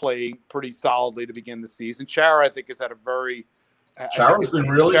defense is playing pretty solidly to begin the season. Chara, I think, has had a very Chara's been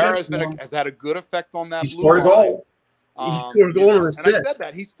really Chara good. has had a good effect on that. He scored a goal. He scored a goal in and I said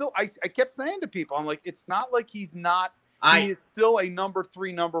that he's still. I kept saying to people, I'm like, it's not like he's not. He is still a number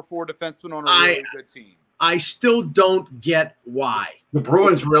 3, number 4 defenseman on a really good team. I still don't get why. The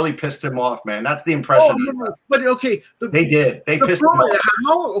Bruins really pissed him off, man. That's the impression. But okay, they did. They pissed him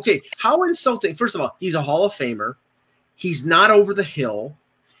off. How insulting! First of all, he's a Hall of Famer. He's not over the hill.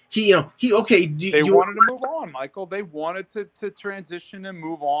 They wanted to move on, Michael. They wanted to transition and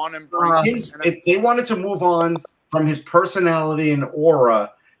move on and bring. They wanted to move on from his personality and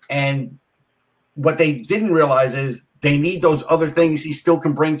aura, and what they didn't realize is they need those other things he still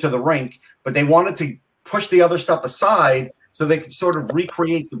can bring to the rink, but they wanted to push the other stuff aside so they could sort of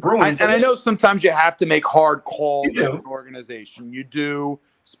recreate the Bruins. And I know sometimes you have to make hard calls as an organization. You do,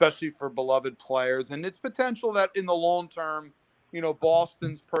 especially for beloved players. And it's potential that in the long term,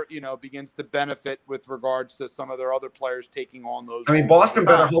 Boston's begins to benefit with regards to some of their other players taking on those. I mean, Boston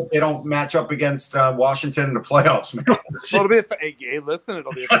better hope they don't match up against Washington in the playoffs, man. It'll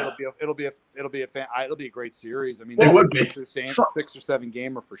be it'll be a great series. I mean, it would be 6 or 7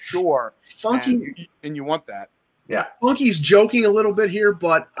 gamer for sure. Funky, and you want that. Yeah, Funky's joking a little bit here,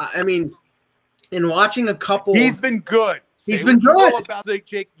 but I mean, in watching a couple, he's been good. He's been good. About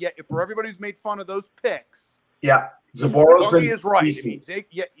Jake, for everybody who's made fun of those picks, Zaborov's been is right.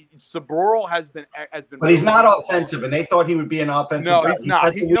 Zaboral has been, but he's not offensive, and they thought he would be an offensive. No, he's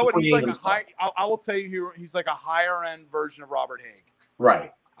not. He's like I will tell you, he's like a higher end version of Robert Haig.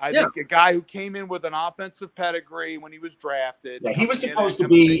 Right. I think a guy who came in with an offensive pedigree when he was drafted. Yeah, he was supposed to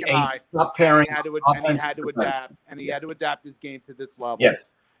be a top pairing. He had to adapt his game to this level. Yes.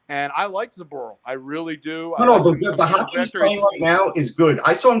 And I like Zaboral. I really do. The hockey he's playing right now is good.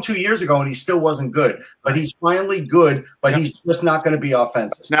 I saw him 2 years ago, and he still wasn't good. But he's finally good. But he's just not going to be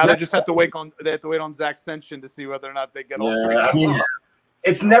offensive. Now they just have to wait on Zach Sension to see whether or not they get all 3. I mean,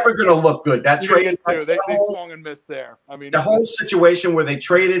 it's never going to look good. That trade, they swung and missed there. I mean, the whole situation where they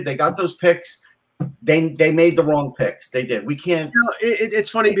traded, they got those picks. They made the wrong picks. They did. We can't. It's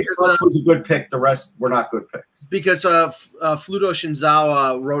funny because Russ was a good pick. The rest were not good picks. Because Fluto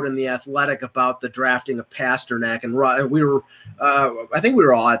Shinzawa wrote in the Athletic about the drafting of Pasternak, and we were, I think we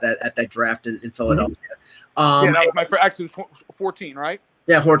were all at that draft in Philadelphia. That was my first. Actually, it was 14, right?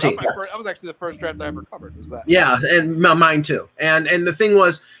 Yeah, 14. That was actually the first draft I ever covered. Was that? Yeah, and mine too. And the thing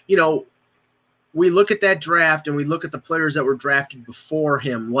was, we look at that draft and we look at the players that were drafted before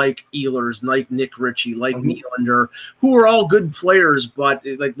him, like Ehlers, like Nick Ritchie, like Nylander, who were all good players, but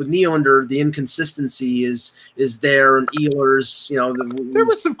like with Nylander, the inconsistency is there, and Ehlers, there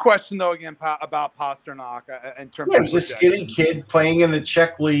was some question though again about Pasternak in terms of he was a skinny kid playing in the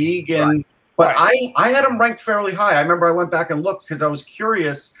Czech league, and but I had him ranked fairly high. I remember I went back and looked because I was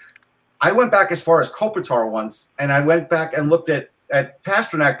curious. I went back as far as Kopitar once, and I went back and looked at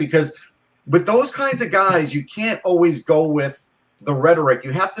Pasternak because with those kinds of guys, you can't always go with the rhetoric.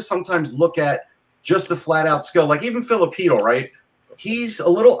 You have to sometimes look at just the flat out skill. Like even Filipino, right? He's a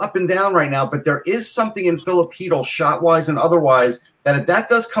little up and down right now, but there is something in Filipino shot wise and otherwise that if that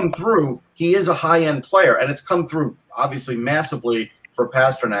does come through, he is a high end player, and it's come through obviously massively for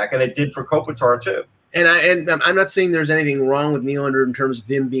Pasternak, and it did for Kopitar too. And I'm not saying there's anything wrong with Nylander in terms of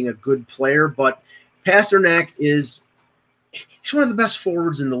him being a good player, but Pasternak he's one of the best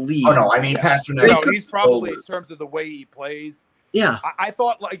forwards in the league. Oh no, I mean Pasternak. He's probably in terms of the way he plays. Yeah, I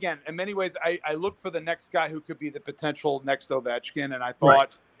thought, again, in many ways, I look for the next guy who could be the potential next Ovechkin, and I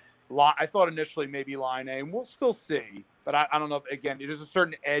thought initially maybe Line A, and we'll still see. But I don't know. Again, there's a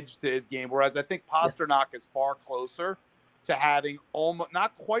certain edge to his game, whereas I think Pasternak is far closer to having almost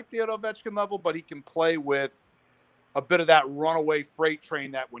not quite the Ovechkin level, but he can play with a bit of that runaway freight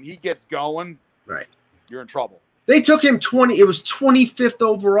train that when he gets going, right, you're in trouble. They took him 20. It was 25th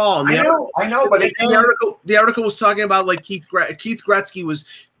overall. I know, but the article was talking about like Keith Gretzky was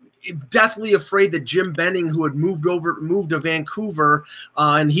deathly afraid that Jim Benning, who had moved to Vancouver,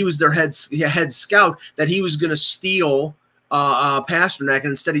 and he was their head scout, that he was going to steal Pasternak,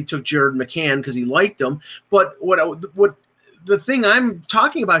 and instead he took Jared McCann because he liked him. But what the thing I'm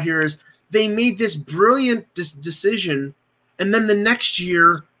talking about here is they made this brilliant decision, and then the next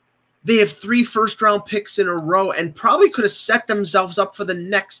year they have 3 first-round picks in a row and probably could have set themselves up for the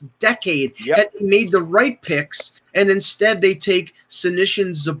next decade had they made the right picks, and instead they take Senyshyn,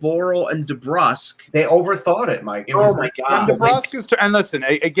 Zaboral, and DeBrusk. They overthought it, Mike. My God. And DeBrusk is – and listen,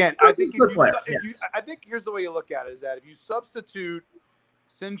 again, I think I think here's the way you look at it, is that if you substitute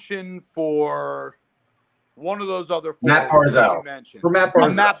Senyshyn for one of those other four Matt Barzal. you mentioned. For Matt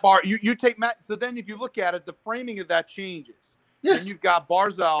Barzal. You take Matt – so then if you look at it, the framing of that changes. Yes. And you've got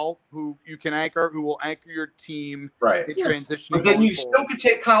Barzal, who will anchor your team in transitioning. But then you still could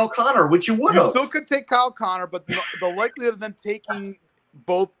take Kyle Connor, which you would have. You still could take Kyle Connor, but the likelihood of them taking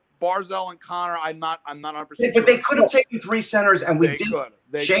both Barzal and Connor, I'm not 100%. But they could have taken 3 centers, and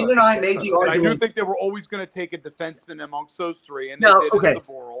Shane and I made the argument. I do think they were always going to take a defenseman amongst those 3, and they did in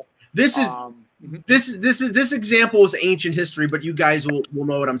Zaboral. This example is ancient history, but you guys will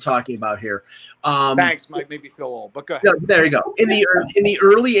know what I'm talking about here. Thanks, Mike. Made me feel old, but go ahead. No, there you go. In the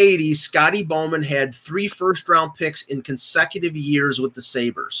early '80s, Scotty Bowman had 3 first-round picks in consecutive years with the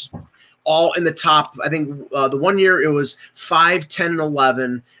Sabres, all in the top. I think the one year it was 5, 10, and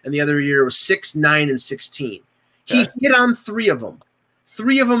 11, and the other year it was 6, 9, and 16. He hit on 3 of them.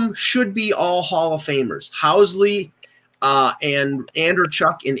 3 of them should be all Hall of Famers. Housley and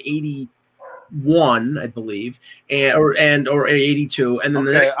Andrechuk in '81, I believe, or '82, and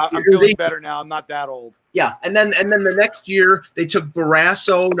then I'm feeling better now. I'm not that old. Yeah, and then the next year they took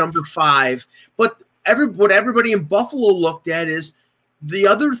Barrasso, number 5. But what everybody in Buffalo looked at is the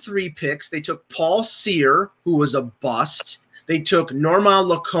other 3 picks. They took Paul Sear, who was a bust. They took Normand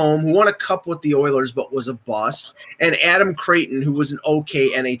Lacombe, who won a cup with the Oilers but was a bust, and Adam Creighton, who was an okay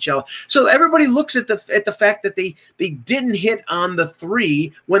NHL. So everybody looks at the fact that they didn't hit on the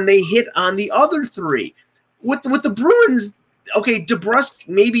 3 when they hit on the other 3. With the Bruins, okay, DeBrusk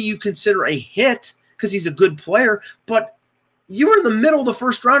maybe you consider a hit because he's a good player, but you were in the middle of the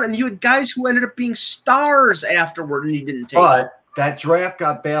first round and you had guys who ended up being stars afterward, and you didn't take them. That draft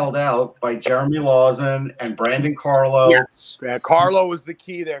got bailed out by Jeremy Lawson and Brandon Carlo. Yes, Carlo was the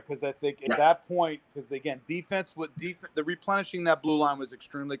key there, because I think at that point, because again, the replenishing that blue line was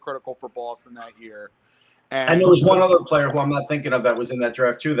extremely critical for Boston that year. And there was one other player who I'm not thinking of that was in that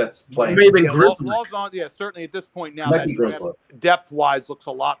draft too. That's playing. Maybe Grizzly. Certainly at this point now, that draft depth-wise looks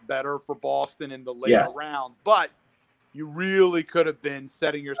a lot better for Boston in the later rounds, but you really could have been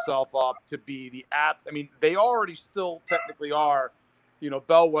setting yourself up to be the apps. I mean, they already still technically are,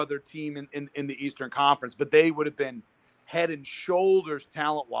 bellwether team in the Eastern Conference, but they would have been head and shoulders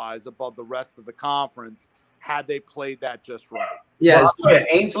talent-wise above the rest of the conference had they played that just right. Yes. Well,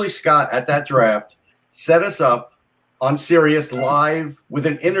 Ainsley Scott at that draft set us up on Sirius live with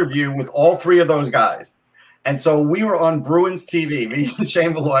an interview with all 3 of those guys. And so we were on Bruins TV. Me and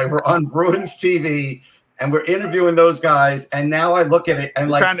Shane Malloy were on Bruins TV, and we're interviewing those guys, and now I look at it and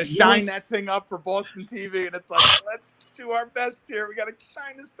trying to shine that thing up for Boston TV, and it's like, let's do our best here. We got to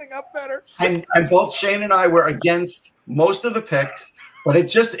shine this thing up better. And both Shane and I were against most of the picks, but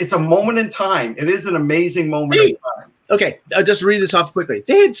it's a moment in time. It is an amazing moment in time. Okay, I'll just read this off quickly.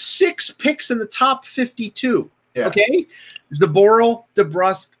 They had 6 picks in the top 52. Yeah. Okay, Zaboral,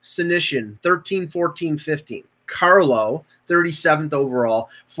 DeBrusk, Senyshyn, 13, 14, 15. Carlo, 37th overall.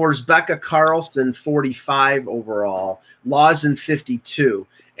 Forsbacka Carlson, 45 overall. Lawson, 52.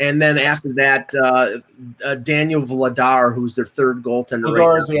 And then after that, Daniel Vladar, who's their third goaltender.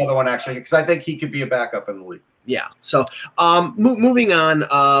 Vladar is the other one, actually, because I think he could be a backup in the league. Yeah. So moving on,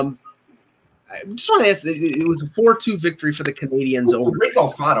 I just want to ask, it was a 4-2 victory for the Canadians over Rico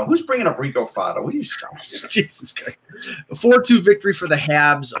Fotto. Who's bringing up Rico Fotto? Will you stop? Jesus Christ. A 4-2 victory for the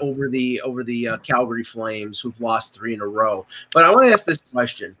Habs over the Calgary Flames, who've lost 3 in a row. But I want to ask this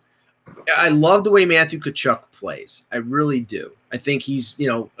question. I love the way Matthew Tkachuk plays. I really do. I think he's,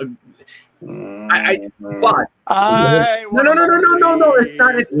 no. It's not.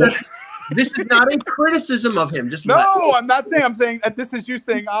 This is not a criticism of him. Just I'm not saying. I'm saying that this is you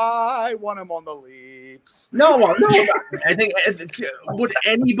saying I want him on the Leafs. No. I think would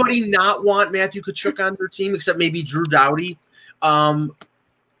anybody not want Matthew Tkachuk on their team except maybe Drew Doughty? No.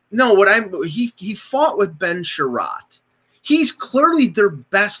 He fought with Ben Sherratt. He's clearly their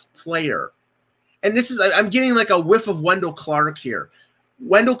best player, and this is I'm getting like a whiff of Wendell Clark here.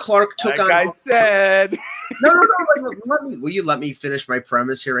 Wendell Clark took on. Like I said. No. Will you let me finish my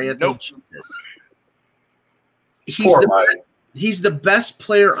premise here, Anthony? Nope. He's the best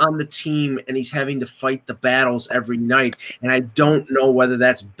player on the team, and he's having to fight the battles every night. And I don't know whether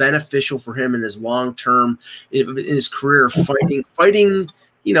that's beneficial for him in his long term, in his career, fighting.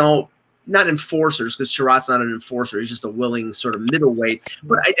 Not enforcers, because Sherratt's not an enforcer. He's just a willing sort of middleweight.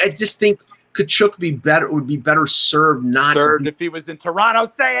 But I just think Tkachuk would be better served not. Served if he was in Toronto.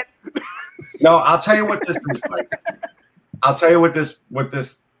 Say it. No, I'll tell you what this is like. I'll tell you what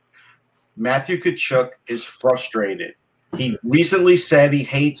this Matthew Tkachuk is frustrated. He recently said he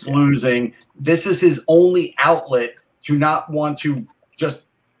hates losing. This is his only outlet to not want to just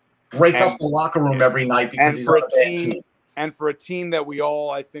break up the locker room every night because he's on a bad team. And for a team that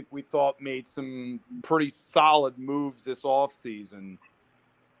I think we thought made some pretty solid moves this offseason,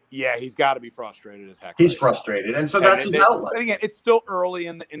 yeah, he's got to be frustrated as heck. He's frustrated, and so that's his outlet. But again, it's still early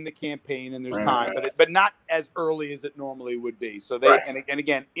in the campaign, and there's time, but not as early as it normally would be. So and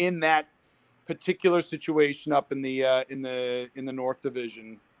again, in that particular situation up in the North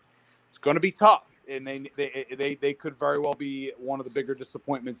Division, it's going to be tough, and they could very well be one of the bigger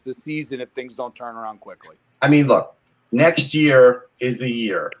disappointments this season if things don't turn around quickly. I mean, look, next year is the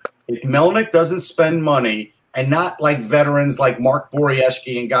year. If Melnyk doesn't spend money, and not like veterans like Mark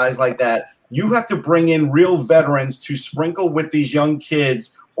Borieski and guys like that, you have to bring in real veterans to sprinkle with these young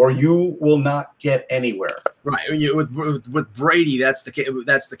kids, or you will not get anywhere. Right. With Brady, that's the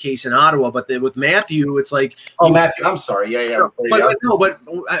case in Ottawa. But with Matthew, it's like Matthew. I'm sorry. Yeah. But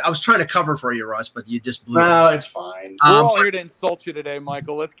I was trying to cover for you, Russ, but you just blew. No, it's fine. We're all here to insult you today,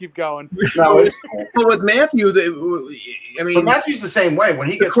 Michael. Let's keep going. No, it's cool. But with Matthew, but Matthew's the same way. When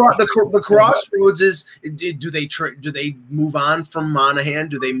he gets the crossroads is, do they move on from Monahan?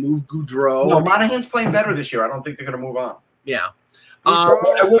 Do they move Goudreau? No, Monahan's playing better this year. I don't think they're going to move on. Yeah. We'll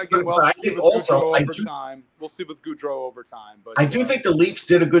see with Goudreau over time. But I do think the Leafs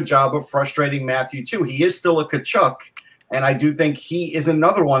did a good job of frustrating Matthew too. He is still a Tkachuk, and I do think he is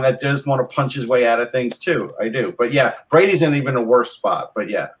another one that does want to punch his way out of things too. I do, but yeah, Brady's in even a worse spot.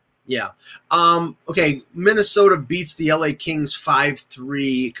 But yeah. Okay. Minnesota beats the LA Kings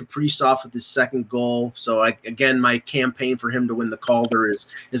 5-3. Kaprizov with his second goal. So again, my campaign for him to win the Calder is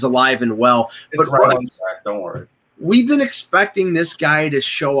alive and well. It's right on track. Don't worry. We've been expecting this guy to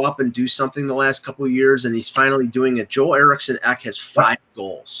show up and do something the last couple of years, and he's finally doing it. Joel Eriksson Ek has 5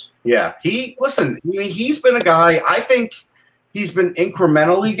 goals. Yeah, he's been a guy. I think he's been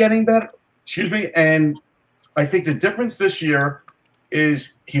incrementally getting better. And I think the difference this year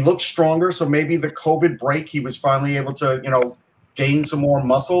is he looks stronger. So maybe the COVID break, he was finally able to, gain some more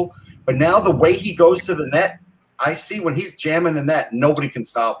muscle. But now the way he goes to the net, I see when he's jamming the net, nobody can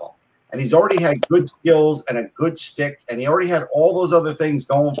stop him. And he's already had good skills and a good stick, and he already had all those other things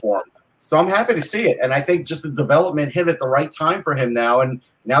going for him. So I'm happy to see it. And I think just the development hit at the right time for him now. And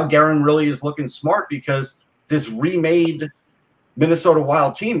now Guerin really is looking smart because this remade Minnesota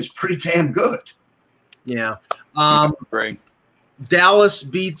Wild team is pretty damn good. Yeah. Great. Dallas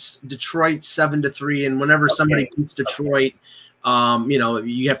beats Detroit 7-3. And whenever somebody beats Detroit,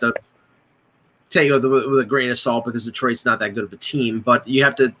 you have to take it with a grain of salt because Detroit's not that good of a team, but you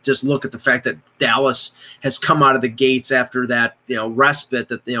have to just look at the fact that Dallas has come out of the gates after that,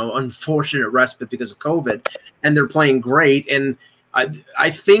 respite, unfortunate respite because of COVID, and they're playing great. And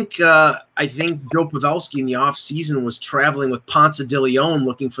I think Joe Pavelski in the off season was traveling with Ponce de Leon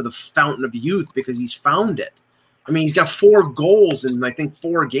looking for the fountain of youth because he's found it. I mean, he's got 4 goals in I think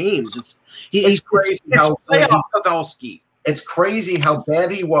 4 games. He's crazy. Playoff Pavelski. It's crazy how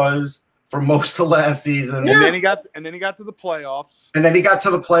bad he was for most of last season. And then he got to the playoffs. And then he got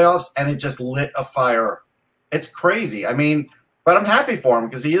to the playoffs, and it just lit a fire. It's crazy. I mean, but I'm happy for him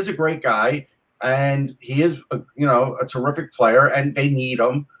because he is a great guy, and he is a terrific player, and they need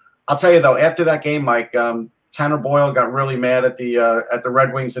him. I'll tell you though, after that game, Mike, Tanner Boyle got really mad at the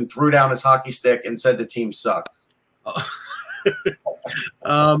Red Wings and threw down his hockey stick and said the team sucks.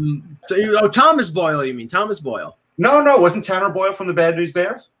 Thomas Boyle, you mean Thomas Boyle? No, wasn't Tanner Boyle from the Bad News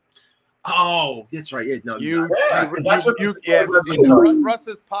Bears? Oh, that's right. Yeah, no,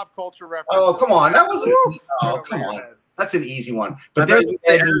 Russ's pop culture reference. Oh, come on, that wasn't. Oh, come on, that's an easy one. But the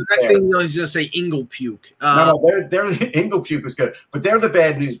next thing he's going to say Ingle Puke. No, they're Ingle Puke was good, but they're the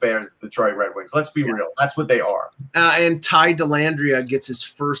Bad News Bears, the Detroit Red Wings. Let's be real, that's what they are. And Ty Dellandrea gets his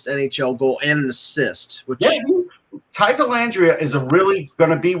first NHL goal and an assist. Which Ty Dellandrea is going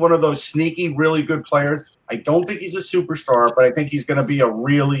to be one of those sneaky, really good players. I don't think he's a superstar, but I think he's going to be a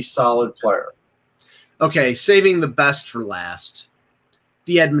really solid player. Okay, saving the best for last,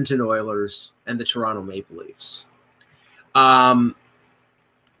 the Edmonton Oilers and the Toronto Maple Leafs. Get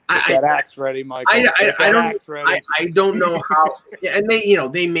that axe ready, Michael. I don't know how. And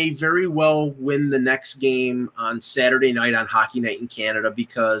they may very well win the next game on Saturday night on Hockey Night in Canada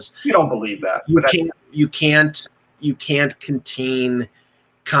because you don't believe that. You can't contain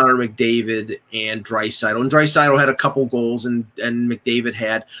Connor McDavid and Draisaitl. And Draisaitl had a couple goals, and McDavid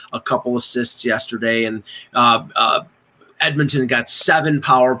had a couple assists yesterday. And Edmonton got 7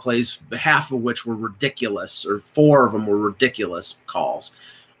 power plays, half of which were ridiculous, or 4 of them were ridiculous calls.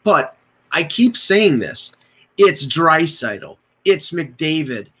 But I keep saying this. It's Draisaitl. It's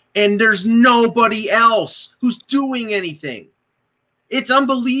McDavid. And there's nobody else who's doing anything. It's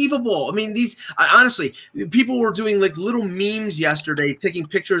unbelievable. I mean, honestly, people were doing like little memes yesterday, taking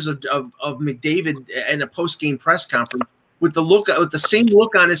pictures of McDavid in a post-game press conference with the same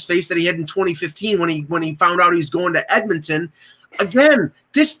look on his face that he had in 2015 when he found out he was going to Edmonton. Again,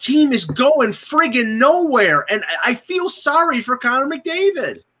 this team is going friggin' nowhere, and I feel sorry for Connor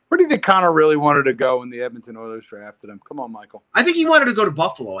McDavid. Where do you think Connor really wanted to go when the Edmonton Oilers drafted him? Come on, Michael. I think he wanted to go to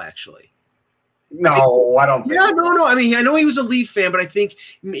Buffalo, actually. No, I don't think. Yeah, no. I mean, I know he was a Leaf fan, but I think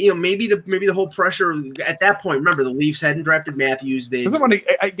maybe the whole pressure at that point. Remember, the Leafs hadn't drafted Matthews. I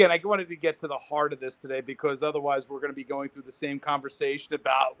wanted to get to the heart of this today because otherwise we're going to be going through the same conversation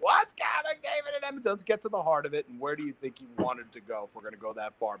about what's Connor McDavid and Edmonton. Let's get to the heart of it, and where do you think he wanted to go? If we're going to go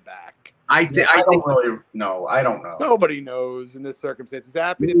that far back, I don't really know. I don't know. Nobody knows in this circumstance. He's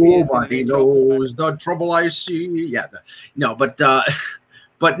happy to be. Nobody knows the trouble I see. Yeah, no, but.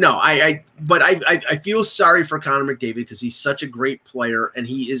 But no, I feel sorry for Connor McDavid because he's such a great player and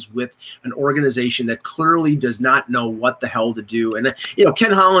he is with an organization that clearly does not know what the hell to do. And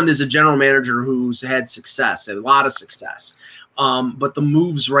Ken Holland is a general manager who's had success, a lot of success. But the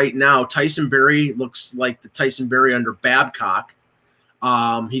moves right now, Tyson Barrie looks like the Tyson Barrie under Babcock.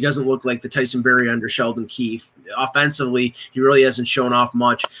 He doesn't look like the Tyson Barrie under Sheldon Keefe. Offensively, he really hasn't shown off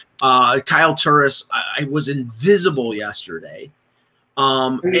much. Kyle Turris was invisible yesterday.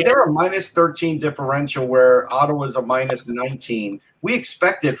 They're a minus 13 differential where Ottawa's a minus 19. We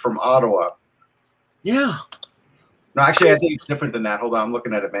expect it from Ottawa. Yeah. No, actually, I think it's different than that. Hold on, I'm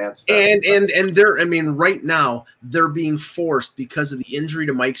looking at advanced stuff. And right now they're being forced because of the injury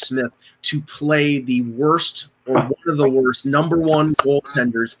to Mike Smith to play the worst or one of the worst number 1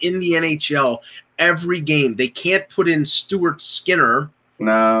 goaltenders in the NHL every game. They can't put in Stuart Skinner.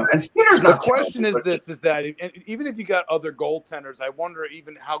 No, and Skinner's not. The question is that even if you got other goaltenders, I wonder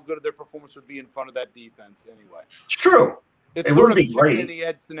even how good their performance would be in front of that defense anyway. It's true. It's sort of a chicken and the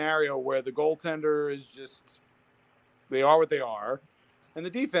egg scenario where the goaltender is just they are what they are, and the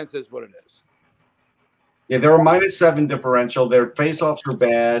defense is what it is. Yeah, they're a minus 7 differential. Their faceoffs are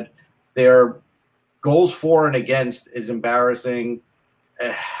bad. Their goals for and against is embarrassing.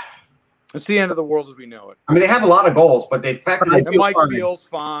 It's the end of the world as we know it. I mean, they have a lot of goals, but the fact that Mike feels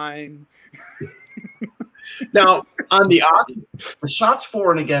fine. Now, on the shots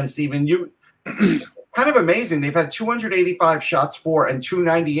for and against, even kind of amazing. They've had 285 shots for and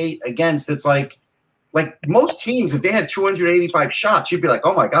 298 against. It's like most teams, if they had 285 shots, you'd be like,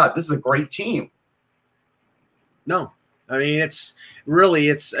 oh my God, this is a great team. No, I mean,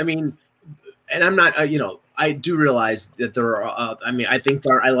 and I'm not, I do realize that there are, I think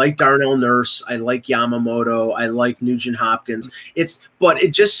I like Darnell Nurse. I like Yamamoto. I like Nugent Hopkins. But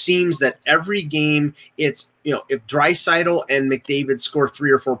it just seems that every game if Draisaitl and McDavid score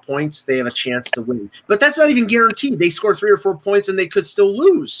 3 or 4 points, they have a chance to win. But that's not even guaranteed. They score 3 or 4 points and they could still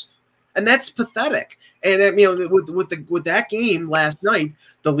lose. And that's pathetic. And with that game last night,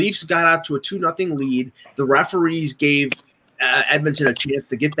 the Leafs got out to a 2-0 lead. The referees gave Edmonton a chance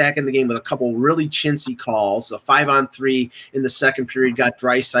to get back in the game with a couple really chintzy calls. A 5-on-3 in the second period got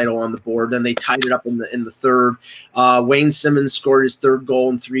Draisaitl on the board. Then they tied it up in the third. Wayne Simmons scored his third goal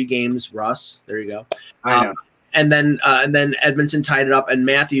in 3 games. Russ, there you go. I know. And then Edmonton tied it up, and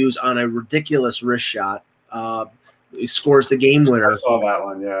Matthews on a ridiculous wrist shot scores the game winner. I saw that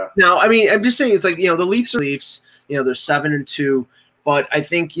one. Yeah. Now, I mean, I'm just saying, it's like, the Leafs are Leafs. They're 7-2. But I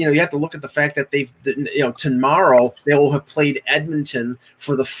think, you have to look at the fact that tomorrow they will have played Edmonton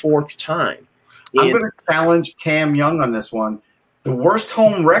for the 4th time. I'm going to challenge Cam Young on this one. The worst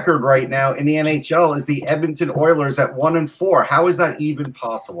home record right now in the NHL is the Edmonton Oilers at 1-4. How is that even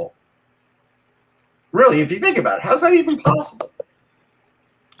possible? Really, if you think about it, how's that even possible?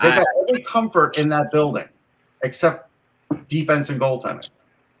 They've got every comfort in that building except defense and goaltending.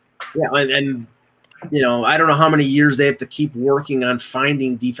 Yeah, and I don't know how many years they have to keep working on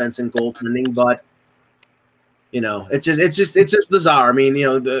finding defense and goaltending, but it's just bizarre. I mean,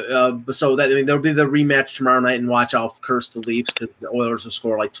 there'll be the rematch tomorrow night, and watch, I'll curse the Leafs because the Oilers will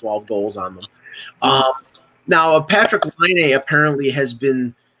score like 12 goals on them. Now, Patrick Laine apparently has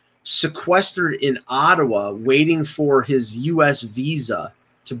been sequestered in Ottawa, waiting for his U.S. visa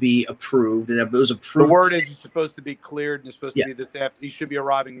to be approved, and it was approved. The word is he's supposed to be cleared, and it's supposed to be this after. He should be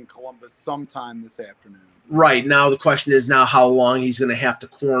arriving in Columbus sometime this afternoon. Right. Now the question is how long he's going to have to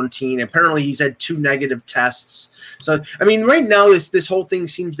quarantine. Apparently he's had 2 negative tests. So, I mean, right now this whole thing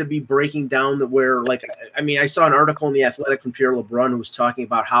seems to be breaking down I saw an article in The Athletic from Pierre LeBrun who was talking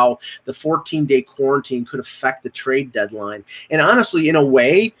about how the 14-day quarantine could affect the trade deadline. And honestly, in a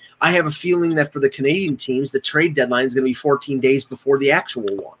way, I have a feeling that for the Canadian teams, the trade deadline is going to be 14 days before the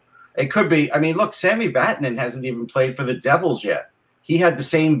actual one. It could be. I mean, look, Sami Vatanen hasn't even played for the Devils yet. He had the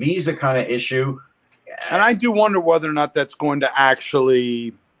same visa kind of issue. And I do wonder whether or not that's going to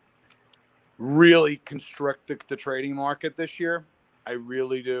actually really constrict the trading market this year. I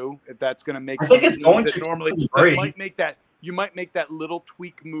really do. If that's going to make, I think it's going to normally that might make that, you might make that little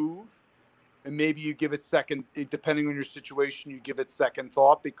tweak move, and maybe you give it second, depending on your situation, you give it second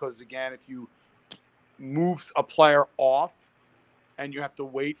thought, because again, if you move a player off and you have to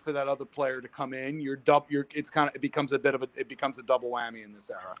wait for that other player to come in, it becomes a double whammy in this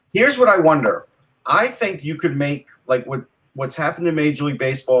era. Here's what I wonder. I think you could make like what's happened in Major League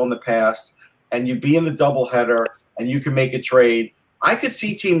Baseball in the past, and you'd be in a doubleheader and you can make a trade. I could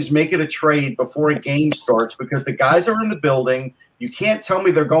see teams making a trade before a game starts because the guys are in the building. You can't tell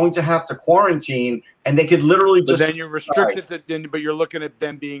me they're going to have to quarantine, and they could literally just. But then you're restricted but you're looking at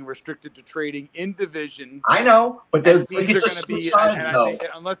them being restricted to trading in division. I know, but they could just switch sides though.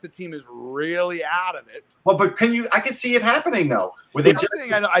 Unless the team is really out of it. Well, but I could see it happening though.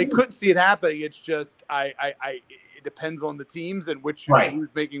 I couldn't see it happening. It's just it depends on the teams and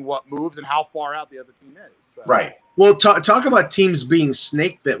who's making what moves and how far out the other team is. So. Right. Well, talk about teams being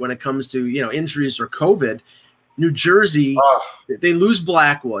snake bit when it comes to injuries or COVID. New Jersey, they lose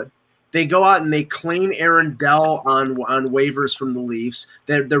Blackwood. They go out and they claim Aaron Dell on waivers from the Leafs.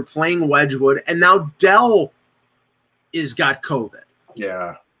 They're playing Wedgwood, and now Dell is got COVID.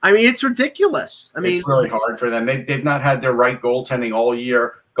 Yeah. I mean, it's ridiculous. It's really hard for them. They've not had their right goaltending all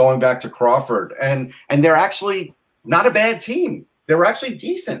year, going back to Crawford, and they're actually not a bad team. They were actually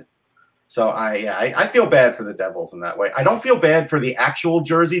decent. So I feel bad for the Devils in that way. I don't feel bad for the actual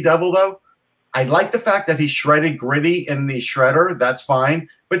Jersey Devil though. I like the fact that he shredded Gritty in the shredder. That's fine.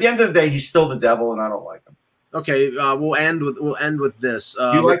 But at the end of the day, he's still the Devil, and I don't like him. Okay, we'll end with this.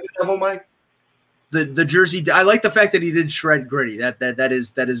 You like the Devil, Mike? The Jersey. I like the fact that he did shred Gritty. That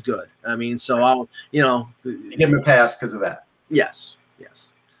is good. I mean, so I'll give him a pass because of that. Yes.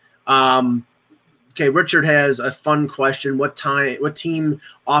 Okay, Richard has a fun question. What team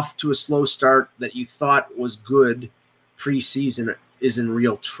off to a slow start that you thought was good preseason is in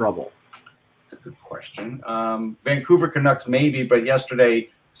real trouble? That's a good question. Vancouver Canucks maybe, but yesterday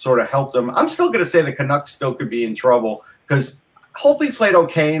sort of helped them. I'm still going to say the Canucks still could be in trouble because Holtby played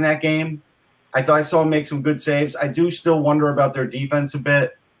okay in that game. I thought I saw him make some good saves. I do still wonder about their defense a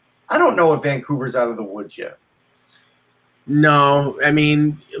bit. I don't know if Vancouver's out of the woods yet. No, I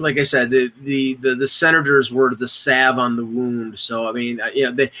mean, like I said, the Senators were the salve on the wound. So I mean,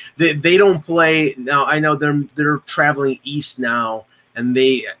 they don't play now. I know they're traveling east now, and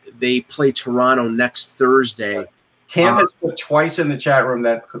they play Toronto next Thursday. Cam has put twice in the chat room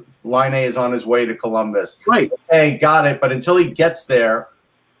that Laine is on his way to Columbus. Right. Hey, got it. But until he gets there,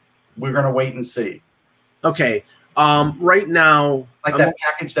 we're going to wait and see. Okay. Right now, like that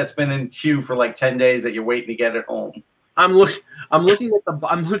package that's been in queue for like 10 days that you're waiting to get it home. I'm looking at the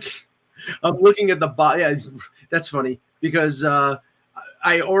yeah, that's funny because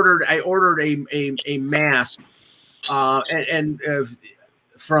I ordered a mask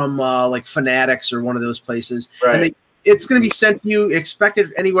from like Fanatics or one of those places, Right. and it's going to be sent to you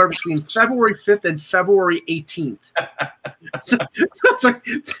expected anywhere between February 5th and February 18th. so it's like,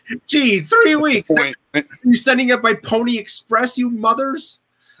 gee, 3 weeks. You're sending it by Pony Express, you mothers?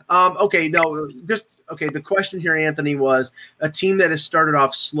 Okay, no, okay. The question here, Anthony, was a team that has started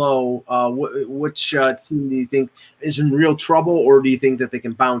off slow. Which team do you think is in real trouble, or do you think that they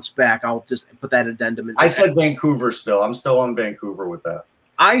can bounce back? I'll just put that addendum in. I said Vancouver still. I'm still on Vancouver with that.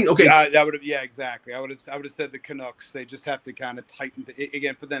 Okay. That would have, exactly. I would have said the Canucks. They just have to kind of tighten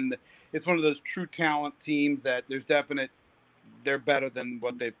again for them. It's one of those true talent teams that they're better than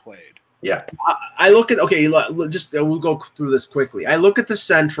what they've played. Yeah. I look at we'll go through this quickly. I look at the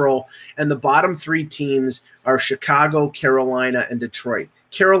Central, and the bottom 3 teams are Chicago, Carolina, and Detroit.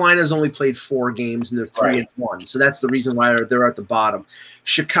 Carolina's only played 4 games, and they're 3-1. So that's the reason why they're at the bottom.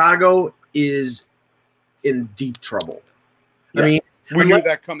 Chicago is in deep trouble. Yeah. I mean, we knew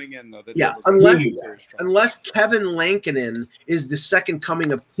that coming in, though. Unless Kevin Lankinen is the second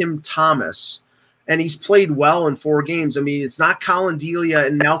coming of Tim Thomas, and he's played well in 4 games. I mean, it's not Colin Delia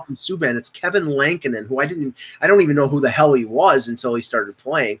and Malcolm Subban. It's Kevin Lankinen, who I don't even know who the hell he was until he started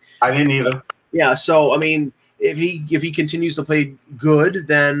playing. I didn't either. Yeah, so I mean, if he continues to play good,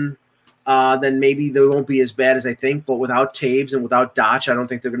 then maybe they won't be as bad as I think. But without Taves and without Dotch, I don't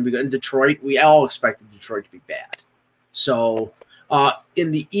think they're going to be good. In Detroit, we all expected Detroit to be bad. So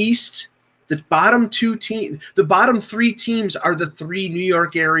in the East, the bottom 3 teams are the 3 New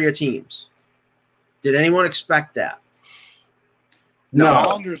York area teams. Did anyone expect that? No. The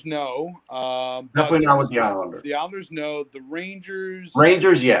Islanders, no. Definitely not with the Islanders. The Islanders, no. The Rangers,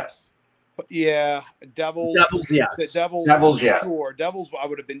 yes. Yeah. Devils, yes. The Devils, yes. Sure. Devils, I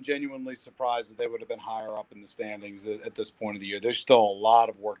would have been genuinely surprised if they would have been higher up in the standings at this point of the year. There's still a lot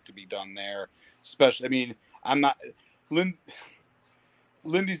of work to be done there. Especially, I mean,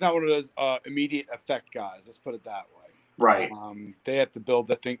 Lindy's not one of those immediate effect guys. Let's put it that way. Right. They have to build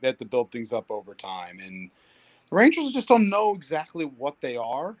They have to build things up over time, and the Rangers just don't know exactly what they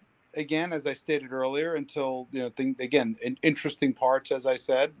are. Again, as I stated earlier, until interesting parts, as I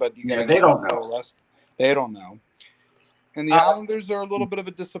said, but they don't know. The rest. They don't know. And the Islanders are a little bit of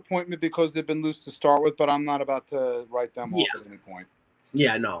a disappointment because they've been loose to start with, but I'm not about to write them off at any point.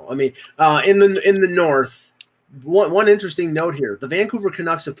 Yeah, no. I mean, in the North, one interesting note here: the Vancouver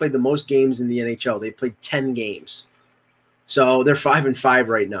Canucks have played the most games in the NHL. They played 10 games. So they're 5-5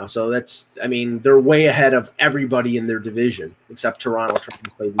 right now. So they're way ahead of everybody in their division except Toronto.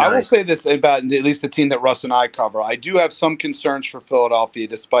 I will say this about at least the team that Russ and I cover. I do have some concerns for Philadelphia,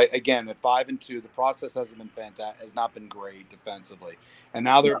 despite again at 5-2, the process has not been great defensively, and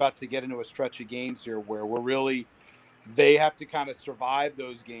now they're about to get into a stretch of games here where they have to kind of survive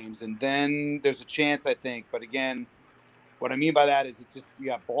those games, and then there's a chance, I think. But again, what I mean by that is it's just you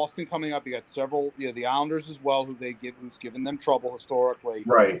got Boston coming up, you got several, the Islanders as well, who's given them trouble historically,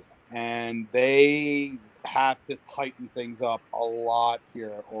 right? And they have to tighten things up a lot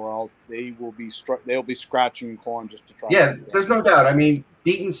here, or else they'll be scratching and clawing just to try. Yeah, there's no doubt. I mean,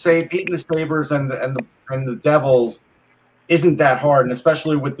 beating the Sabres and the Devils isn't that hard, and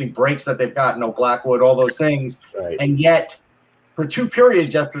especially with the breaks that they've got, Blackwood, all those things, right. And yet for 2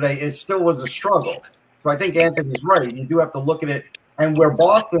 periods yesterday, it still was a struggle. So I think Anthony's right. You do have to look at it. And where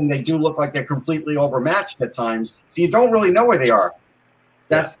Boston, they do look like they're completely overmatched at times. So you don't really know where they are.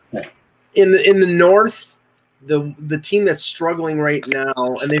 That's the thing. In the North, the team that's struggling right now,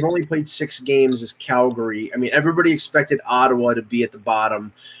 and they've only played 6 games, is Calgary. I mean, everybody expected Ottawa to be at the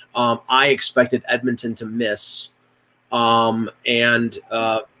bottom. I expected Edmonton to miss. And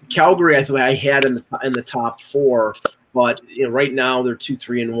Calgary, I thought I had in the top 4. But right now they're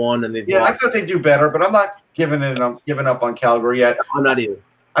 2-3-1, and they've lost. I thought they'd do better, but I'm not giving up on Calgary yet. I'm not either.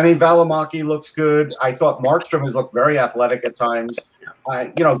 I mean, Valimaki looks good. I thought Markstrom has looked very athletic at times.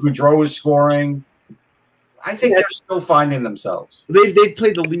 Goudreau is scoring. I think they're still finding themselves. They've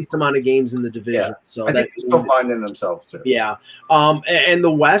played the least amount of games in the division, so I think they're still finding themselves too. Yeah. And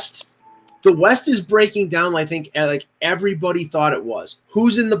the West. The West is breaking down, I think, like everybody thought it was.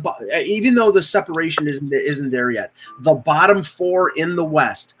 Who's in even though the separation isn't there yet, the bottom 4 in the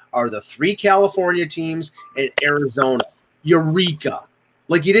West are the 3 California teams and Arizona. Eureka.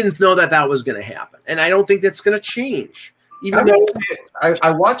 Like, you didn't know that was going to happen. And I don't think that's going to change. I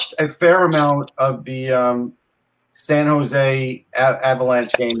watched a fair amount of the San Jose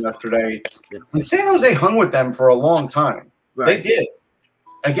Avalanche game yesterday. Yeah. And San Jose hung with them for a long time. Right. They did.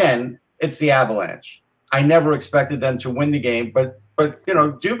 Again, it's the Avalanche. I never expected them to win the game, but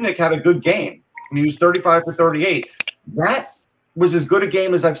Dubnyk had a good game. I mean, he was 35 for 38. That was as good a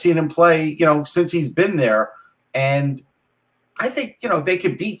game as I've seen him play, since he's been there. And I think, they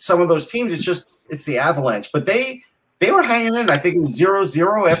could beat some of those teams. It's the Avalanche. But they were hanging in. I think it was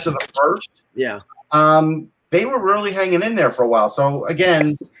 0-0 after the first. Yeah. They were really hanging in there for a while. So,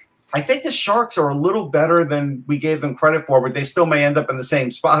 again, I think the Sharks are a little better than we gave them credit for, but they still may end up in the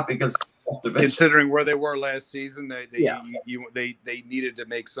same spot because considering where they were last season, they needed to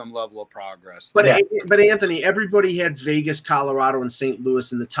make some level of progress. But Anthony, everybody had Vegas, Colorado, and St.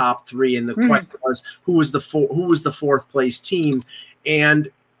 Louis in the top three, and the question was who was the fourth place team, and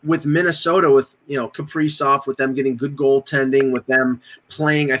with Minnesota, with Kaprizov, with them getting good goaltending, with them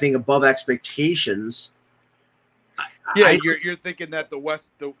playing, I think, above expectations. Yeah, you're thinking that the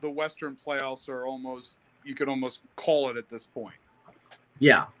Western playoffs are almost, you could almost call it at this point.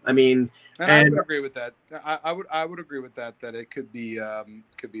 Yeah, I mean, and I would agree with that. I would agree with that it could be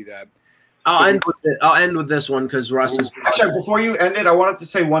that. I'll end with this one because Russ is. Actually, before you end it, I wanted to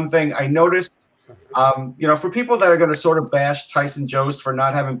say one thing. I noticed, for people that are going to sort of bash Tyson Jost for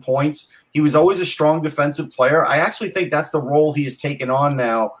not having points, he was always a strong defensive player. I actually think that's the role he has taken on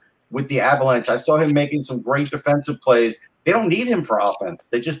now with the Avalanche. I saw him making some great defensive plays. They don't need him for offense.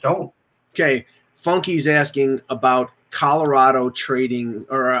 They just don't. Okay. Funky's asking about Colorado trading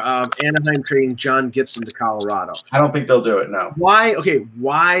or Anaheim trading John Gibson to Colorado. I don't think they'll do it now. Why? Okay.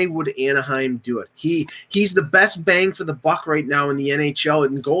 Why would Anaheim do it? He's the best bang for the buck right now in the NHL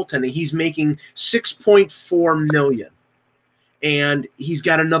in goaltending. He's making $6.4 million, and he's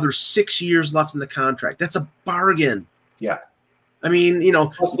got another 6 years left in the contract. That's a bargain. Yeah. I mean,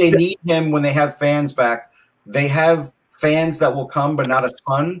 plus they need him when they have fans back. They have fans that will come, but not a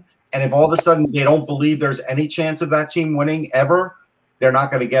ton. And if all of a sudden they don't believe there's any chance of that team winning ever, they're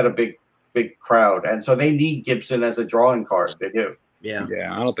not going to get a big crowd. And so they need Gibson as a drawing card. They do. Yeah.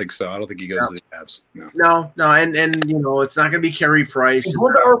 Yeah, I don't think so. I don't think he goes to the Avs. No. And it's not going to be Carey Price.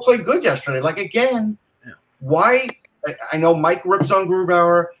 Grubauer played good yesterday. Why? I know Mike rips on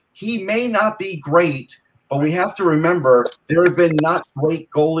Grubauer. He may not be great, but we have to remember there have been not great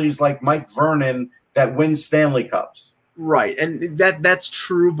goalies like Mike Vernon that win Stanley Cups. Right, and that's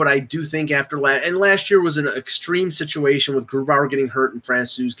true, but I do think after last year was an extreme situation with Grubauer getting hurt and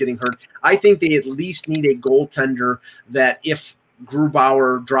Francouz getting hurt. I think they at least need a goaltender that if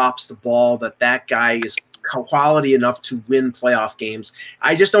Grubauer drops the ball, that guy is quality enough to win playoff games.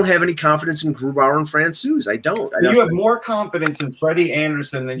 I just don't have any confidence in Grubauer and Francouz. I don't. You have more confidence in Freddie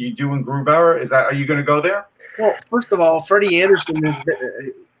Anderson than you do in Grubauer? Are you going to go there? Well, first of all, Freddie Anderson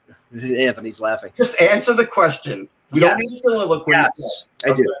is Anthony's laughing. Just answer the question. We don't need to soliloquy. Yes,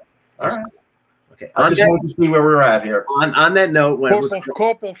 I do. All right. Okay. I just wanted to see where we're at here. On that note,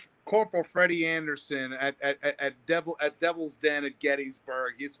 Corporal Freddie Anderson at Devil's Den at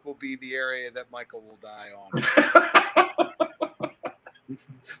Gettysburg. This will be the area that Michael will die on.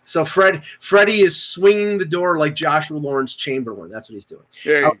 So Freddie is swinging the door like Joshua Lawrence Chamberlain. That's what he's doing.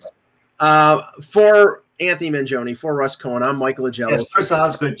 There you go. For Anthony Mangione, for Russ Cohen, I'm Michael Agello. Yes, Chris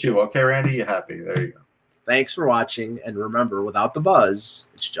Osgood too. Okay, Randy, you happy? There you go. Thanks for watching, and remember, without the buzz,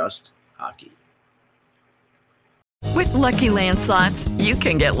 it's just hockey. With Lucky Land Slots, you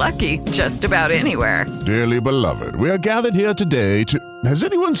can get lucky just about anywhere. Dearly beloved, we are gathered here today to... Has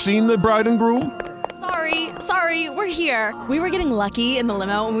anyone seen the bride and groom? Sorry, we're here. We were getting lucky in the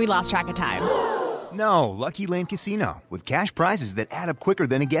limo, and we lost track of time. No, Lucky Land Casino, with cash prizes that add up quicker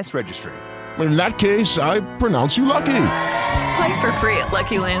than a guest registry. In that case, I pronounce you lucky. Play for free at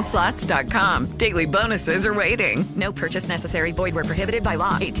LuckyLandSlots.com. Daily bonuses are waiting. No purchase necessary. Void where prohibited by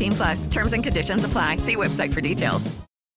law. 18+. Terms and conditions apply. See website for details.